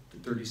chapter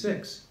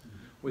 36,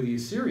 where the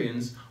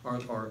Assyrians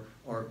are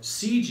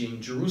sieging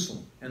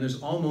Jerusalem, and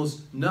there's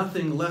almost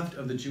nothing left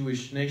of the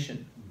Jewish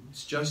nation.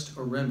 It's just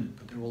a remnant,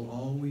 but there will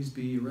always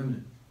be a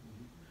remnant.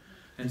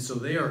 And so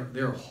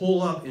they're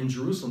holed up in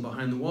Jerusalem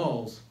behind the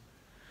walls,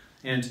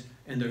 and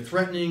they're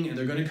threatening, and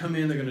they're going to come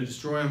in, they're going to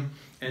destroy them.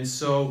 And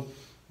so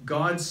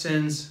God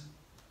sends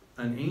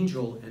an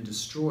angel and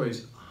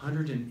destroys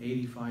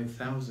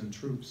 185,000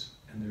 troops,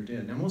 and they're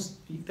dead. Now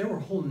there were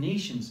whole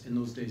nations in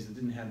those days that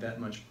didn't have that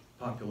much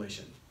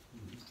population.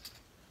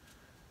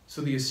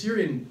 So the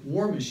Assyrian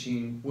war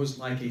machine was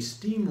like a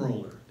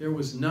steamroller. There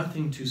was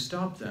nothing to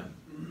stop them.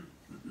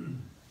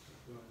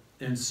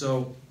 And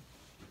so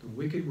the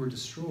wicked were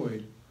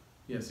destroyed.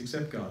 Yes,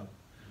 except God.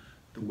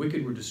 The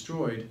wicked were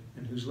destroyed,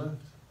 and who's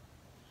left?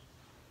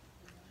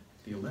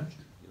 The elect.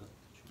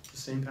 It's the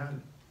same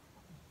pattern.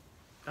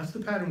 That's the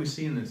pattern we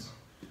see in this.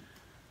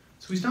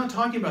 So he's not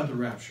talking about the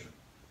rapture.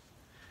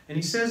 And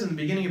he says in the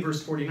beginning of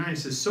verse 49, he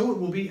says, so it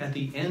will be at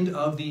the end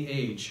of the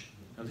age.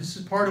 Now this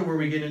is part of where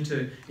we get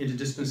into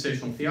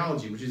dispensational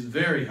theology, which is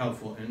very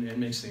helpful and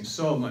makes things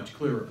so much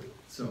clearer.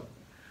 So,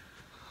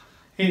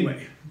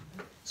 anyway,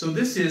 so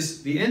this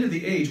is the end of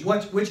the age.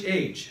 Which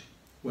age?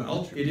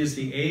 Well, it is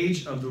the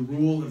age of the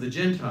rule of the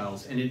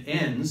Gentiles, and it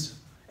ends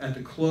at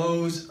the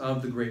close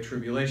of the Great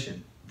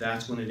Tribulation.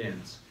 That's when it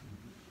ends.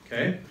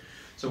 Okay?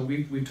 So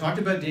we've talked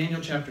about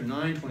Daniel chapter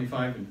 9,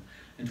 25,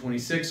 and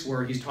 26,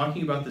 where he's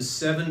talking about the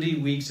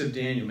 70 weeks of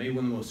Daniel, maybe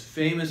one of the most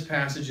famous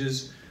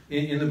passages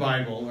in the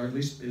Bible, or at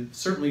least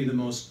certainly the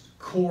most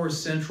core,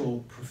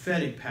 central,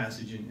 prophetic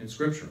passage in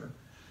Scripture.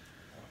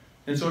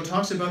 And so it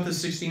talks about the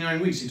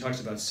 69 weeks. He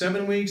talks about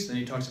 7 weeks, then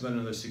he talks about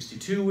another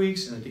 62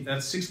 weeks, and I think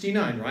that's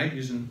 69, right?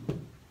 Using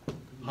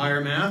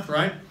higher math,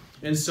 right?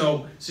 And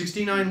so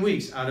 69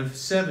 weeks out of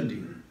 70,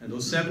 and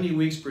those 70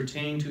 weeks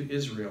pertain to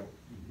Israel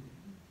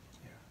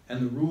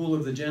and the rule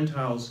of the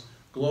Gentiles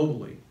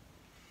globally.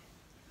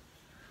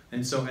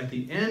 And so at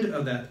the end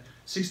of that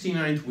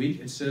 69th week,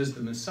 it says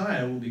the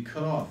Messiah will be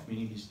cut off,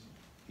 meaning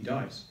he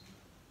dies.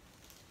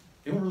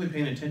 They weren't really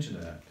paying attention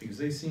to that because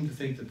they seemed to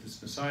think that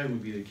this Messiah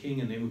would be the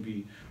king and they would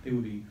be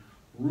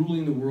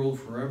ruling the world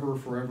forever,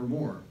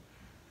 forevermore.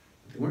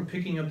 But they weren't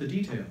picking up the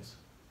details.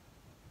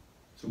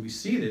 So we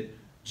see that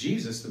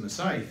Jesus, the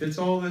Messiah, fits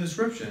all the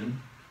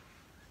description,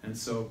 and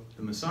so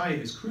the Messiah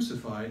is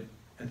crucified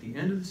at the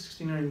end of the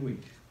 69th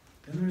week.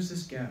 Then there's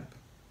this gap.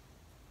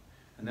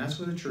 And that's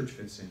where the church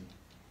fits in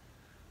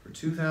for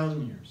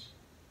 2,000 years.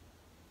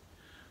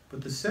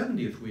 But the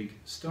 70th week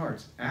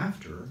starts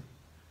after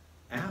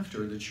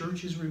the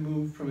church is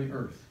removed from the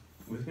earth.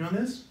 With me on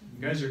this?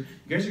 You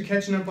guys are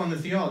catching up on the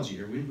theology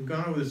here. We've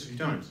gone over this a few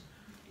times.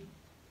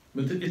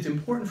 But it's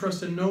important for us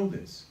to know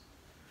this.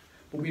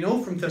 But we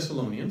know from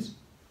Thessalonians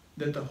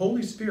that the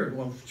Holy Spirit,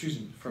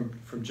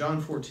 from John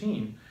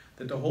 14,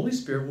 that the Holy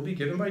Spirit will be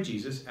given by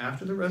Jesus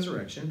after the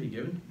resurrection, be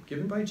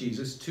given by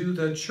Jesus to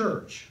the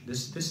church.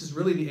 This is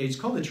really the age. It's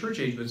called the church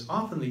age, but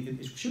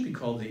it should be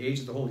called the age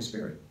of the Holy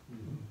Spirit.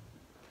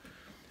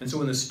 And so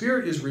when the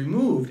Spirit is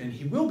removed, and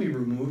he will be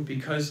removed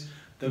because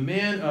the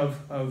man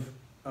of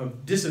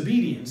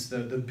disobedience,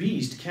 the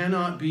beast,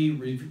 cannot be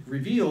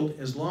revealed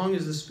as long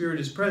as the Spirit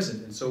is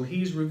present. And so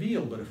he's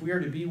revealed. But if we are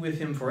to be with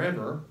him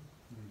forever,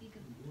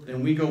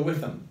 then we go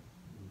with him.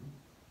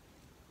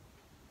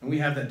 And we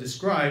have that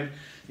described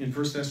in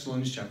 1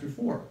 Thessalonians chapter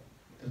 4.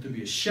 That there'll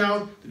be a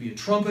shout, there'll be a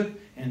trumpet,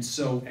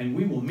 and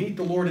we will meet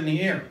the Lord in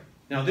the air.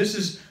 Now this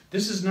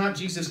is not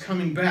Jesus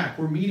coming back.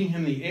 We're meeting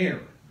him in the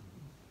air.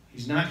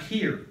 He's not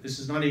here. This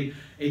is not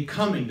a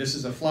coming. This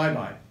is a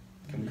flyby.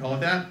 Can we call it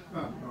that?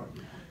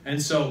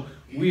 And so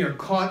we are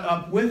caught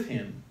up with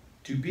him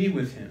to be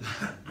with him.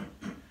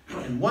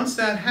 And once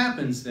that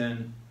happens,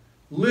 then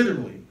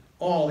literally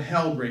all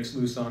hell breaks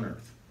loose on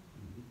earth.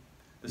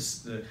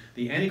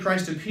 The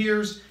Antichrist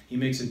appears. He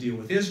makes a deal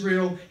with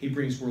Israel. He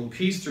brings world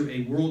peace through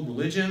a world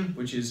religion,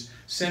 which is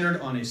centered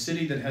on a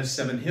city that has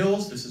 7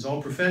 hills. This is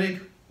all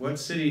prophetic. What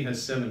city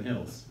has 7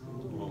 hills?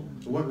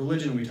 So what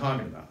religion are we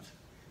talking about?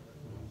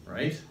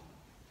 Right? It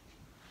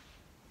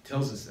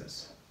tells us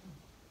this.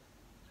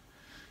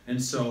 And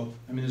so,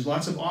 there's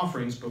lots of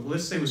offerings, but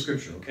let's stay with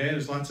Scripture, okay?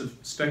 There's lots of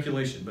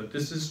speculation, but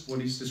this is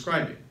what he's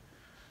describing.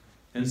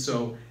 And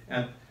so,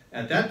 at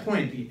that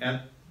point,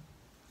 at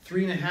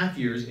 3.5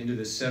 years into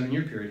this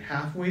 7-year period,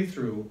 halfway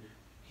through,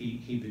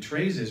 he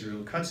betrays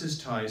Israel, cuts his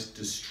ties,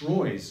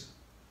 destroys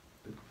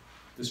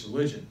this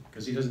religion,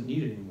 because he doesn't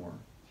need it anymore,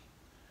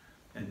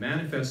 and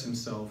manifests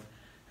himself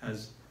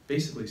as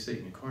basically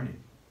Satan incarnate.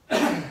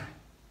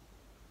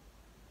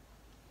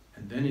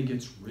 And then it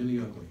gets really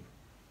ugly.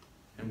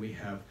 And we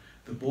have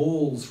the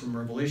bowls from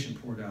Revelation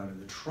poured out and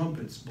the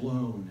trumpets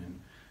blown,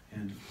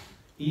 and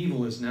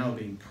evil is now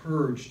being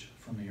purged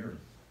from the earth.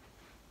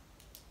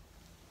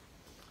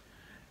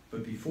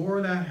 But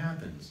before that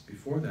happens,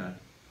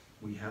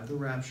 we have the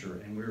rapture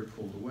and we're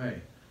pulled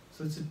away.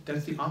 So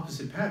that's the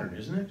opposite pattern,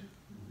 isn't it?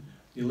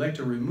 The elect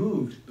are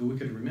removed, the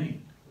wicked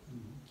remain.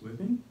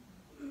 With me?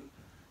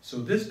 So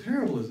this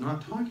parable is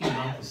not talking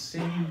about the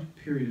same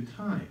period of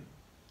time.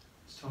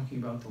 It's talking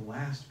about the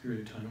last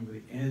period of time,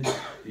 where the end,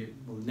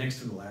 next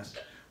to the last,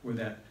 where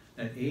that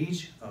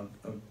age of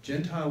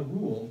Gentile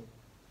rule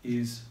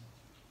is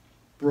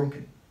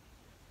broken.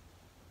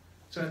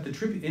 So at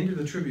the end of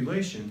the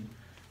tribulation,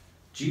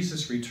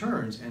 Jesus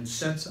returns and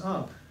sets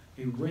up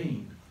a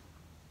reign.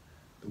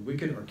 The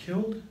wicked are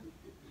killed.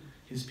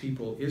 His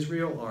people,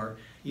 Israel, are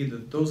either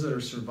those that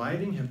are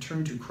surviving have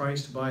turned to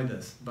Christ by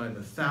the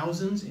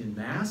thousands in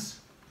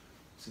mass.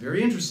 It's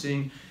very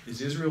interesting.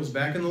 Israel's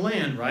back in the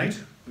land, right?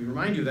 We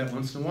remind you of that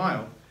once in a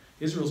while.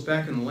 Israel's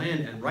back in the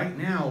land, and right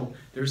now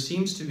there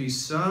seems to be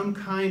some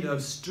kind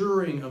of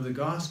stirring of the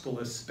gospel,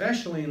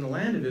 especially in the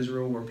land of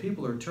Israel, where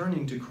people are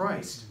turning to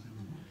Christ.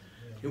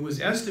 It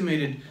was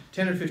estimated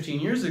 10 or 15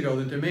 years ago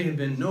that there may have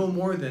been no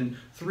more than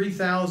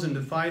 3,000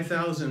 to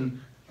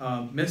 5,000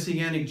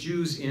 Messianic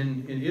Jews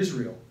in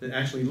Israel that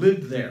actually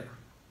lived there.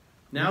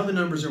 Now the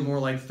numbers are more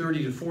like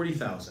 30 to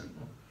 40,000.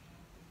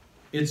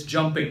 It's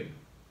jumping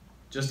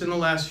just in the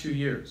last few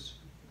years.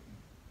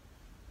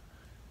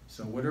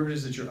 So whatever it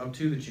is that you're up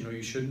to that you know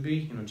you shouldn't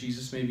be,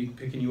 Jesus may be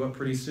picking you up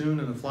pretty soon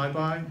in the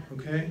flyby,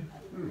 okay?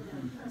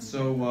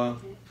 So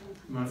you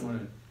might want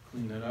to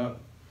clean that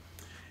up.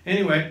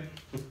 Anyway,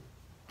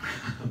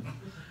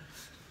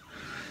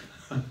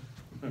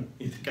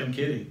 I'm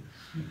kidding.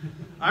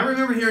 I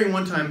remember hearing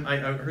one time, I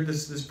heard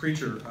this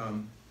preacher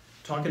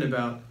talking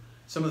about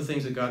some of the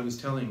things that God was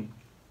telling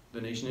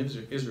the nation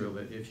of Israel,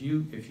 that if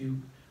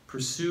you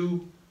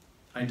pursue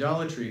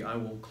idolatry, I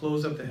will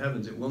close up the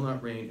heavens, it will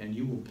not rain, and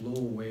you will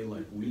blow away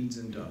like weeds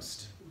and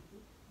dust.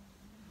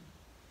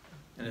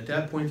 And at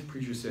that point the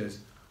preacher says,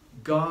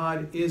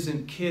 God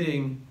isn't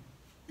kidding.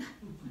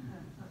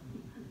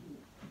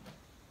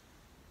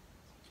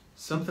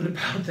 Something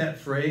about that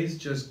phrase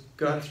just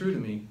got through to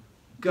me.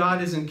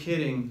 God isn't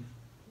kidding.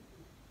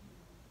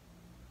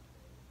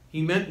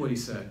 He meant what he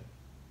said.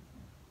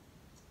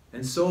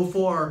 And so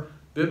far,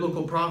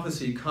 biblical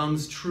prophecy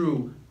comes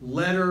true,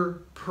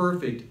 letter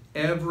perfect,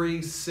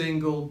 every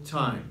single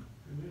time.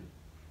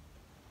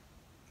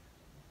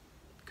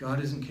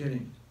 God isn't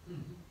kidding.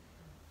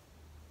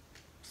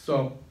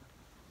 So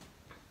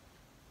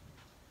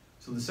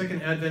the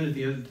second advent at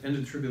the end of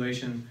the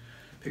tribulation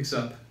picks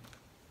up.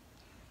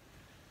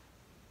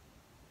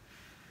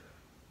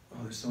 Oh,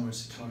 there's so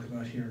much to talk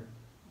about here.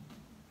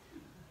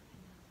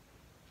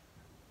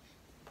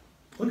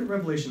 Look at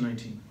Revelation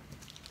 19.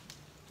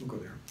 We'll go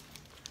there.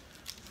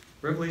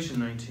 Revelation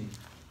 19.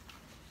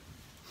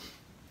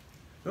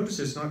 Notice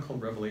it's not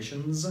called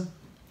Revelations.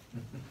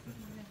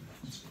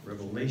 It's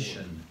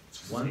Revelation.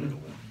 It's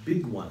one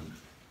big one.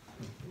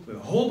 With a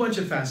whole bunch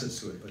of facets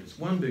to it, but it's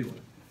one big one.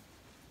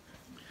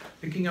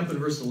 Picking up in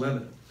verse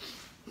 11.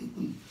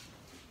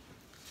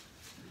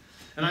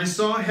 And I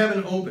saw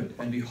heaven opened,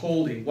 and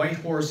behold, a white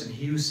horse, and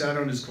he who sat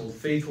on it is called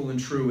Faithful and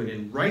True, and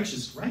in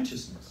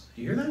righteousness.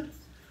 Do you hear that?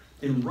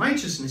 In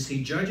righteousness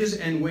he judges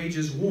and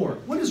wages war.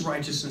 What does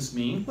righteousness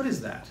mean? What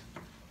is that?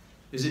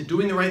 Is it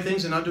doing the right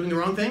things and not doing the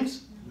wrong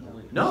things?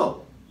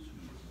 No.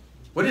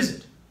 What is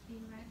it?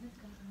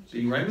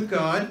 Being right with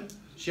God.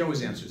 She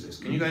always answers this.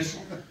 Can you guys...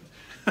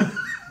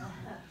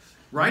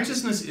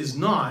 Righteousness is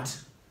not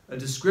a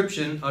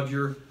description of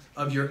your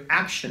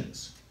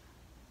actions.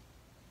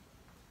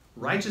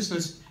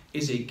 Righteousness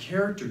is a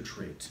character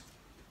trait.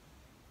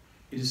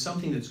 It is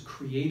something that's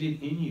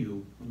created in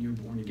you when you're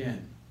born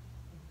again.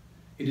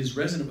 It is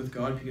resonant with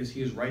God because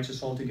he is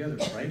righteous altogether,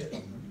 right?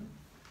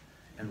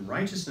 And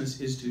righteousness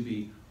is to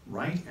be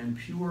right and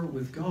pure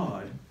with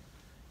God,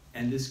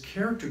 and this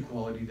character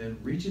quality then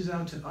reaches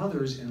out to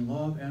others in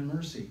love and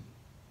mercy.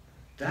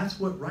 That's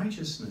what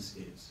righteousness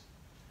is.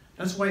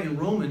 That's why in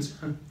Romans,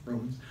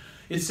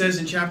 it says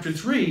in chapter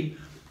 3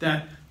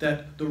 that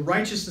the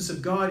righteousness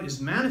of God is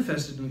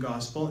manifested in the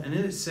gospel, and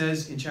then it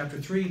says in chapter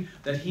 3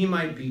 that he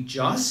might be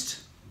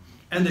just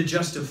and the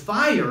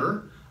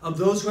justifier of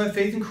those who have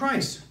faith in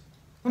Christ.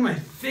 One of my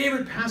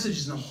favorite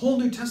passages in the whole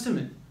New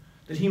Testament,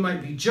 that he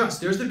might be just.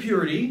 There's the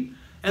purity,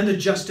 and the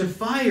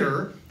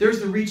justifier, there's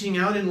the reaching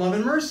out in love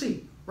and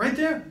mercy. Right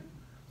there.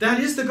 That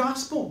is the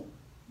gospel.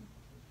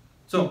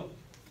 So,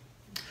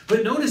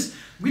 but notice,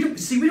 we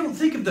don't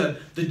think of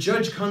the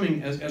judge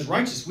coming as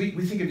righteous. We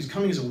think of his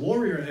coming as a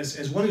warrior,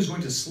 as one who's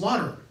going to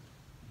slaughter.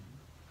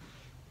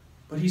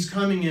 But he's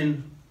coming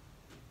in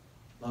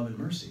love and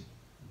mercy.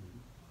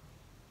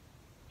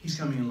 He's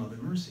coming in love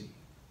and mercy.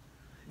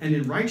 And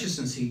in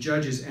righteousness he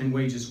judges and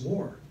wages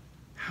war.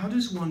 How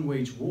does one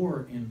wage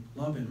war in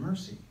love and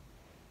mercy?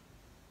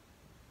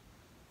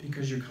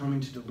 Because you're coming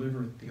to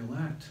deliver the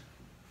elect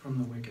from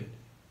the wicked.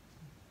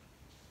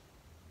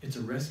 It's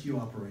a rescue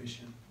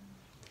operation.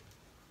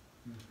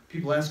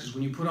 People ask us,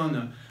 when you put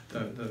on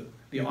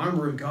the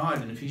armor of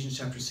God in Ephesians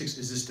chapter 6,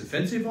 is this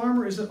defensive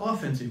armor or is it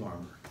offensive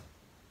armor?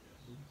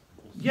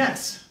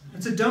 Yes.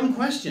 That's a dumb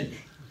question.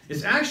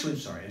 It's actually,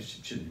 sorry, I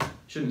shouldn't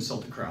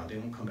insult the crowd. They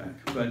won't come back.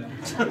 But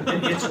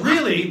it's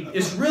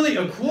really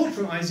a quote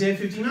from Isaiah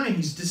 59.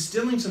 He's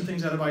distilling some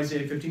things out of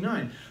Isaiah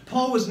 59.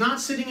 Paul was not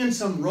sitting in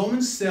some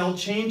Roman cell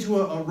chained to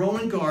a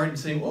Roman guard and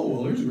saying, oh,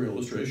 well, here's a real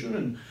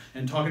illustration,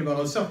 and talking about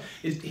all this stuff.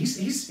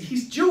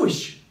 He's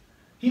Jewish.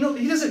 He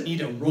doesn't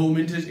need a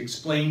Roman to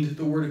explain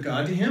the Word of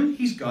God to him.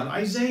 He's got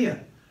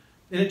Isaiah.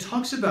 And it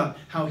talks about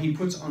how he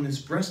puts on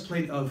this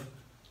breastplate of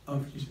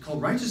it's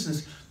called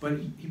righteousness, but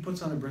he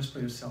puts on a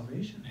breastplate of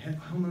salvation, a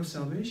helmet of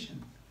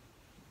salvation.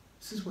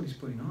 This is what he's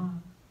putting on.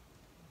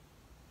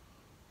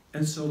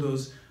 And so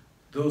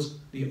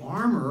the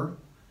armor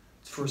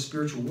for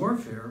spiritual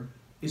warfare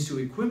is to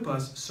equip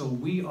us so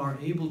we are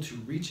able to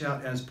reach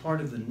out as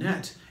part of the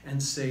net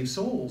and save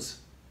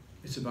souls.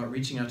 It's about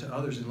reaching out to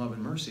others in love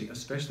and mercy,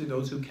 especially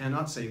those who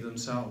cannot save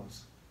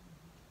themselves.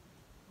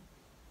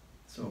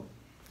 So,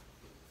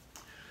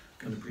 I'm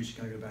going to preach,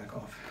 gotta go back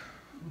off.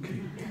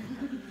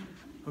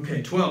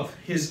 Okay, 12.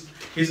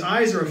 His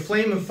eyes are a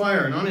flame of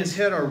fire, and on his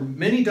head are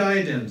many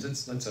diadems.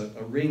 That's a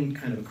ring,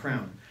 kind of a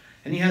crown.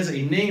 And he has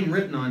a name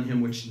written on him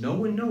which no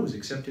one knows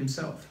except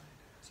himself.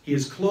 He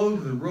is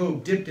clothed with a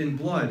robe dipped in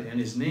blood, and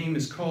his name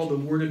is called the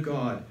Word of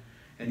God.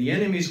 And the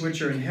enemies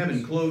which are in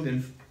heaven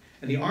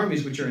and the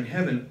armies which are in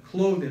heaven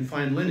clothed in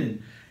fine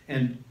linen,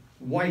 and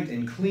white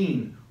and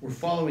clean, were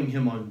following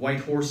him on white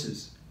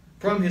horses.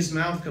 From his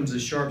mouth comes a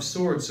sharp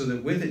sword, so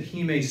that with it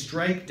he may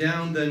strike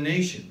down the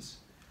nations.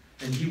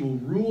 And he will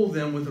rule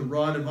them with a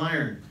rod of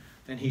iron.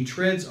 And he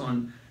treads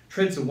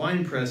the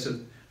winepress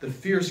the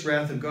fierce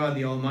wrath of God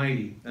the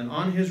Almighty. And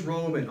on his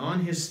robe and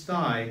on his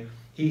thigh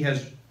he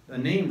has a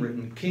name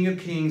written, King of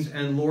Kings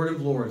and Lord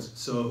of Lords.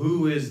 So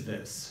who is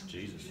this?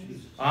 Jesus.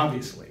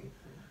 Obviously.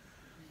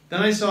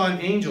 Then I saw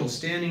an angel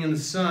standing in the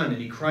sun,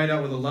 and he cried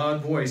out with a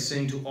loud voice,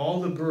 saying to all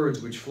the birds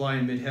which fly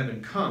in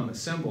mid-heaven, Come,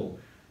 assemble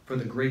for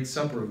the great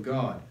supper of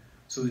God,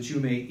 so that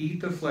you may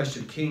eat the flesh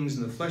of kings,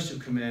 and the flesh of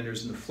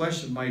commanders, and the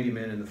flesh of mighty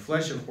men, and the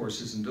flesh of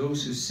horses, and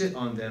those who sit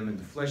on them, and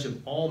the flesh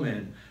of all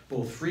men,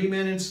 both free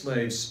men and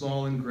slaves,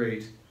 small and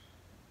great.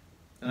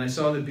 And I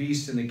saw the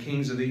beast and the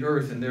kings of the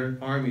earth and their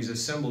armies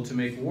assembled to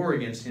make war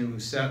against him who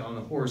sat on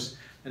the horse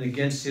and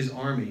against his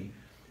army.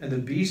 And the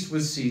beast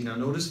was seized. Now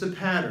notice the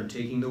pattern,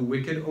 taking the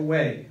wicked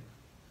away.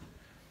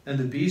 And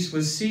the beast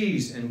was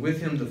seized, and with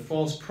him the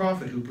false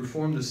prophet who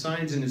performed the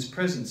signs in his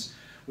presence,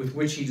 with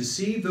which he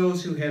deceived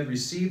those who had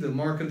received the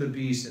mark of the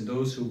beast and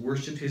those who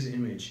worshipped his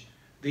image.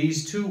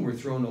 These two were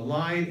thrown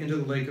alive into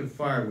the lake of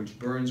fire, which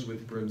burns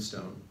with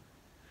brimstone.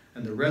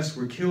 And the rest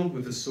were killed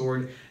with the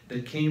sword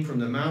that came from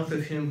the mouth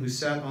of him who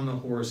sat on the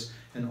horse,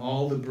 and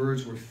all the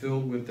birds were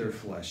filled with their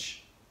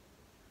flesh.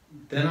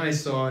 Then I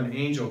saw an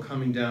angel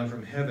coming down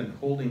from heaven,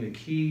 holding the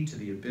key to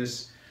the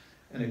abyss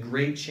and a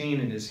great chain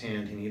in his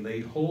hand, and he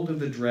laid hold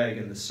of the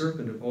dragon, the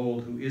serpent of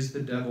old, who is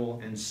the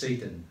devil and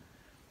Satan,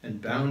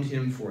 and bound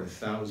him for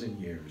 1,000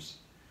 years.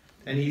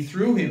 And he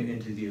threw him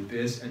into the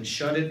abyss and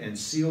shut it and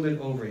sealed it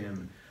over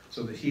him,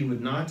 so that he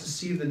would not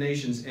deceive the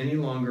nations any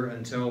longer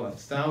until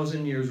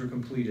 1,000 years were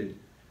completed.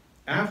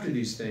 After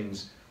these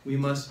things, he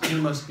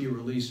must be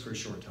released for a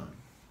short time.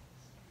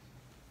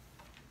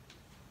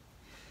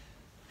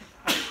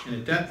 And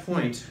at that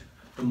point,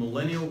 the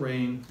millennial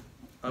reign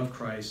of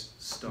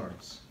Christ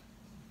starts.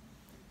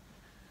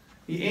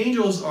 The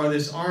angels are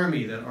this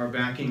army that are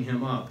backing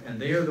him up, and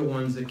they are the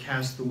ones that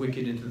cast the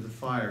wicked into the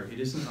fire. It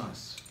isn't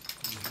us.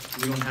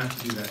 We don't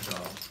have to do that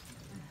job.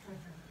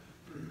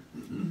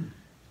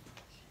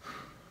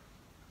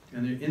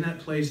 And in that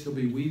place, there'll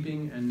be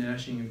weeping and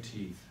gnashing of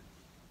teeth.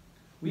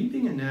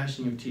 Weeping and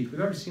gnashing of teeth. We've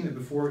already seen it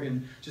before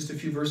in just a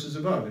few verses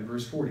above, in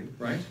verse 40,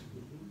 right?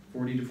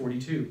 40 to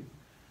 42.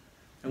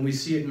 And we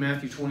see it in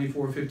Matthew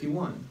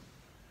 24:51,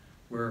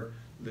 where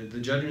the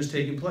judgment is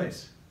taking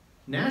place.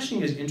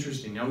 Gnashing is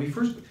interesting. Now,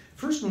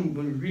 first when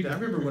we read it, I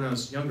remember when I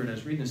was younger and I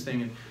was reading this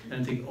thing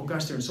and I think, oh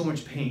gosh, they're in so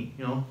much pain,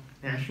 you know,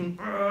 gnashing.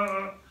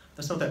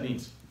 That's not what that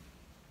means.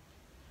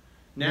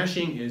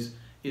 Gnashing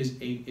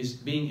is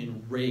being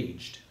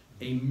enraged,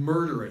 a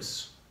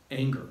murderous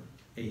anger,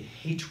 a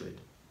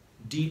hatred,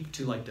 deep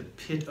to like the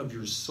pit of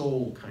your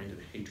soul kind of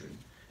hatred,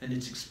 and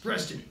it's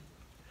expressed in it.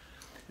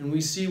 And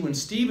we see when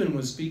Stephen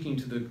was speaking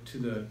to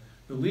the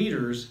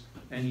leaders,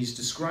 and he's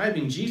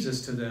describing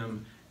Jesus to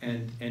them,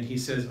 and he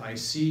says, I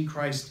see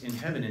Christ in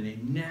heaven, and they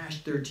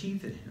gnashed their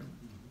teeth at him.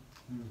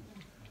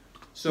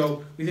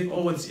 So we think,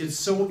 oh, it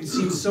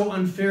seems so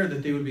unfair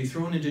that they would be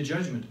thrown into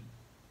judgment.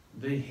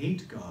 They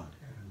hate God.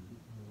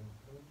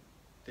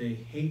 They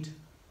hate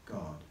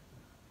God.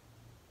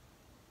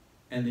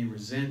 And they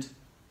resent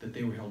that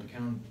they were held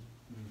accountable.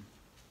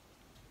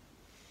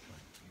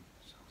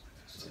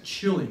 It's a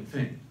chilling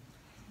thing.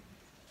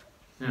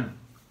 Now,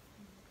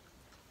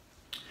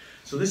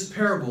 so this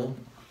parable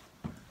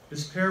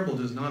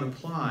does not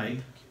apply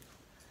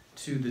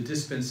to the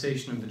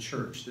dispensation of the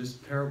church. This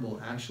parable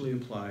actually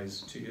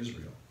applies to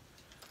Israel.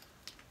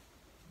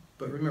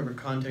 But remember,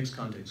 context,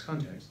 context,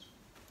 context.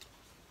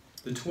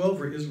 The 12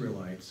 were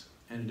Israelites,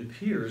 and it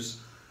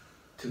appears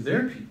to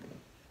their people,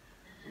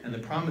 and the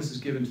promise is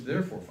given to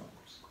their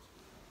forefathers,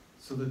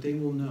 so that they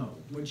will know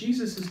what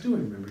Jesus is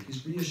doing. Remember,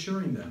 he's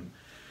reassuring them.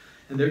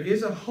 And there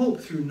is a hope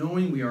through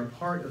knowing we are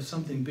part of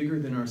something bigger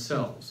than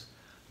ourselves,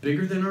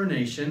 bigger than our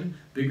nation,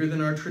 bigger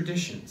than our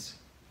traditions.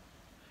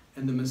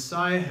 And the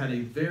Messiah had a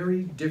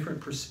very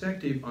different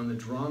perspective on the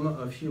drama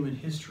of human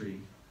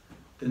history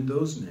than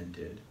those men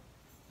did,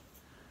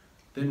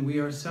 than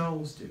we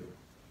ourselves do.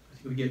 I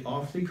think we get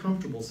awfully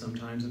comfortable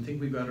sometimes and think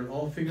we've got it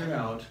all figured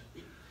out,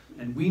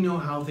 and we know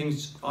how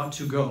things ought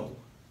to go.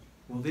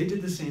 Well, they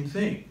did the same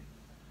thing,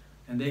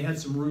 and they had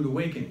some rude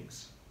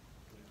awakenings.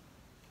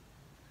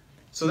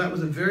 So that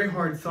was a very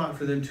hard thought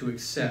for them to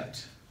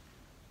accept.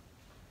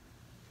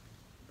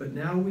 But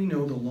now we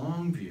know the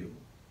long view,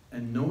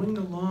 and knowing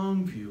the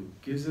long view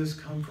gives us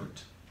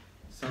comfort,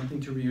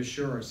 something to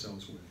reassure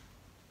ourselves with.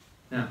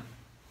 Now,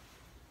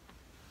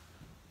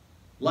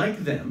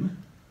 like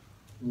them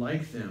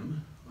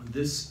on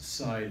this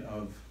side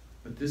of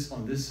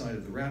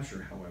the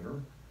rapture,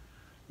 however,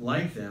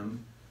 like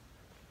them,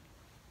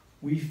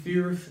 we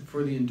fear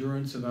for the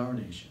endurance of our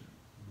nation.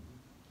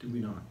 Do we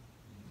not?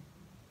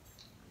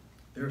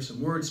 There are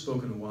some words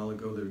spoken a while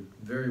ago that are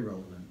very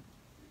relevant.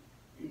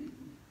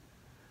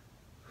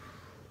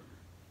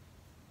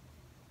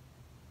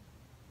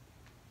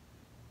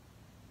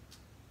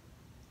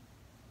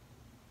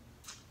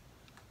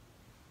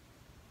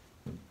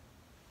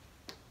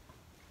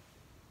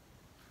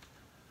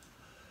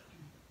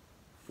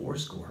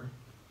 Fourscore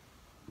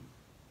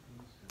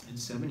and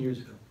 7 years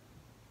ago,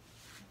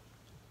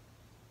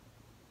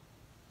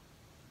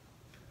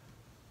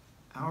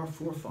 our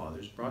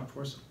forefathers brought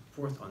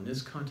forth on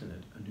this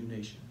continent a new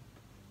nation,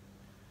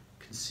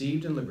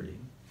 conceived in liberty,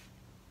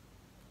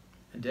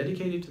 and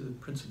dedicated to the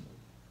principle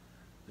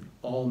that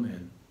all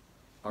men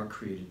are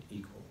created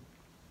equal.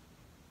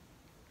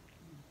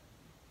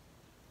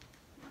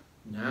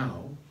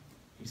 Now,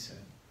 he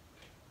said,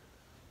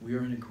 we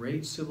are in a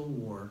great civil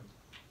war,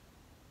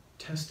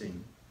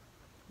 testing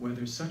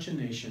whether such a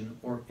nation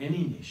or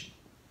any nation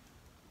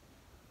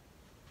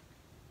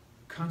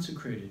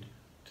consecrated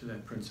to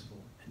that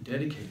principle and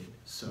dedicated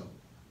so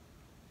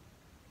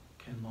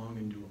can long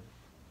endure.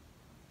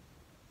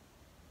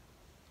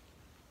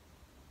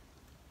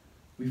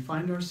 We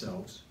find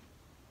ourselves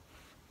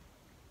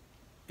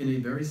in a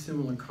very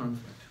similar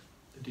conflict.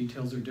 The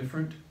details are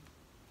different.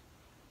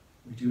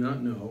 We do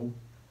not know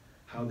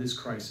how this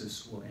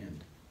crisis will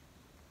end.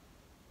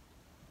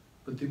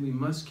 But then we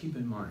must keep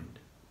in mind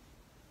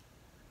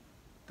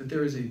that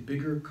there is a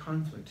bigger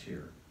conflict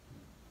here,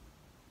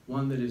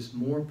 one that is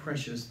more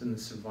precious than the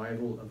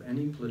survival of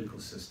any political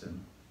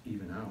system,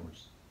 even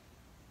ours.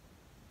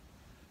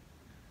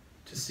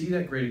 To see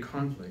that greater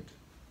conflict,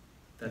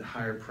 that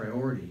higher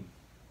priority,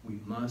 we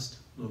must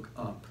look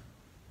up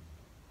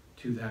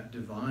to that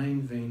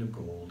divine vein of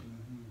gold,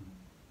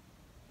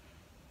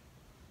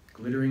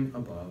 glittering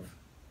above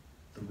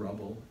the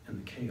rubble and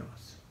the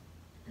chaos.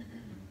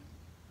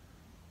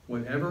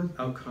 Whatever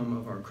outcome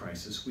of our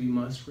crisis, we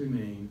must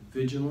remain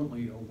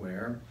vigilantly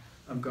aware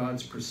of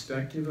God's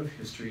perspective of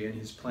history and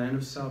his plan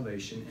of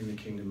salvation in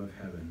the kingdom of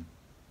heaven.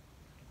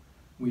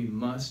 We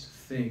must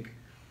think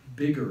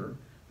bigger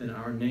than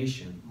our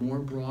nation, more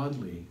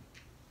broadly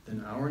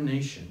than our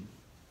nation,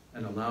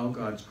 and allow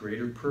God's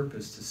greater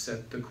purpose to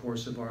set the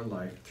course of our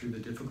life through the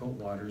difficult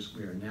waters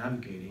we are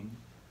navigating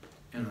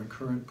and our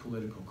current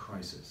political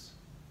crisis.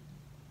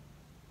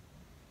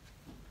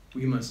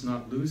 We must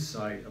not lose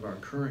sight of our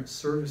current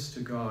service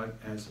to God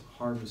as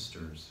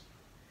harvesters,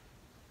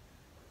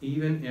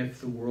 even if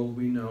the world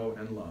we know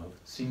and love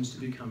seems to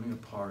be coming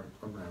apart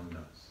around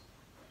us.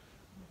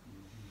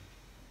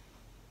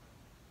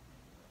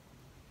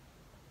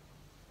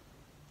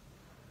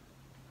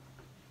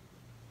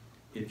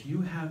 If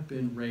you have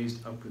been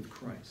raised up with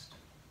Christ,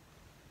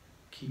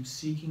 keep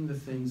seeking the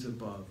things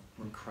above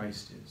where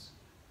Christ is,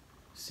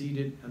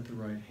 seated at the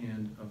right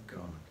hand of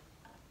God.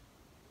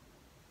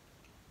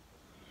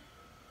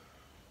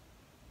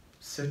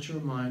 Set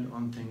your mind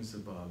on things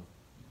above,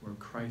 where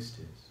Christ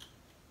is.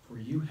 For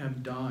you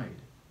have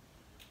died,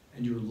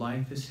 and your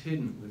life is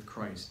hidden with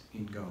Christ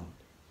in God.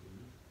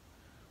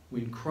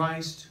 When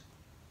Christ,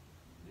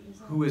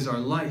 who is our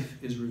life,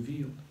 is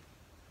revealed,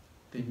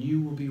 then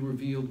you will be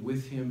revealed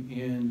with him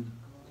in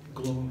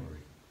glory.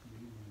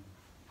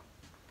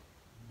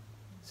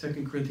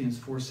 2 Corinthians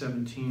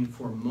 4:17,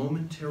 for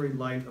momentary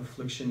light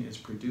affliction is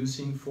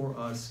producing for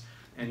us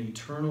an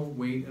eternal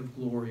weight of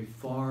glory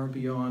far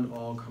beyond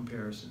all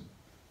comparison.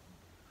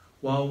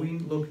 While we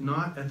look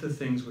not at the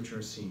things which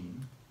are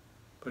seen,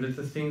 but at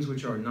the things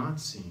which are not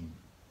seen.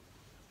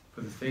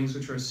 For the things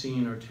which are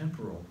seen are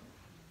temporal,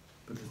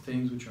 but the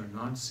things which are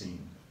not seen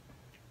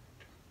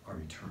are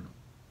eternal.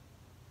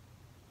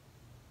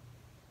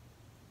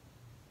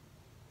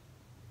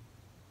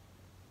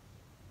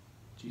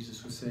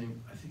 Jesus was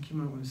saying, I think you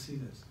might want to see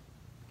this.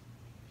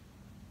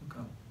 Look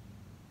up.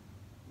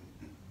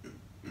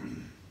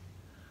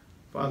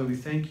 Father, we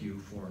thank you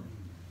for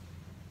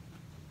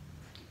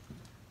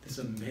this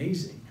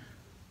amazing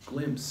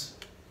glimpse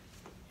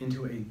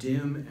into a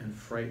dim and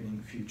frightening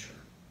future.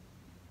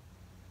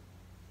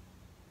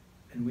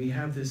 And we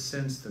have this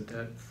sense that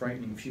that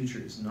frightening future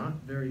is not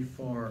very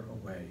far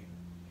away.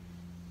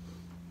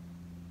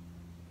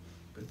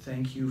 But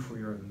thank you for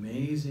your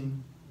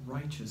amazing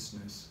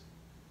righteousness,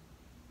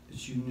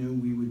 that you knew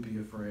we would be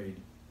afraid,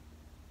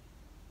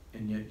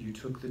 and yet you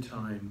took the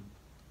time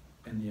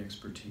and the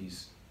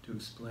expertise to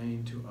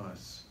explain to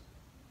us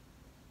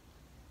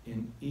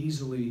in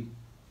easily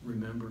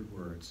remembered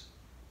words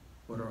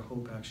what our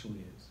hope actually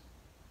is.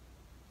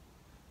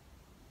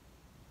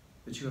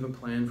 That you have a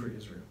plan for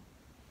Israel.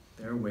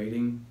 They're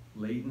waiting,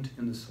 latent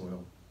in the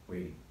soil,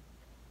 waiting.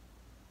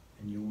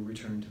 And you will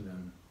return to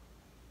them.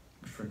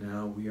 But for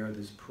now, we are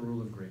this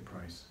pearl of great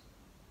price.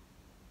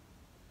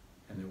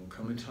 And there will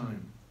come a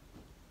time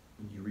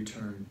when you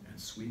return and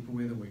sweep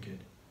away the wicked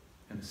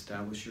and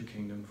establish your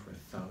kingdom for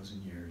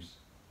 1,000 years.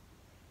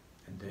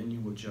 And then you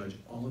will judge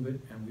all of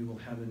it, and we will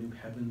have a new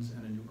heavens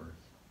and a new earth.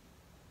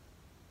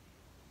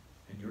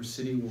 And your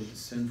city will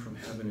descend from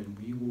heaven, and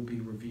we will be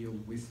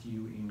revealed with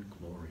you in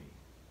glory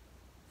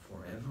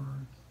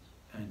forever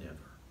and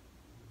ever.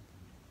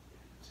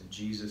 It's in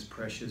Jesus'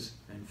 precious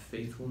and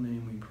faithful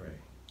name we pray.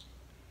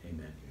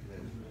 Amen.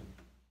 Amen.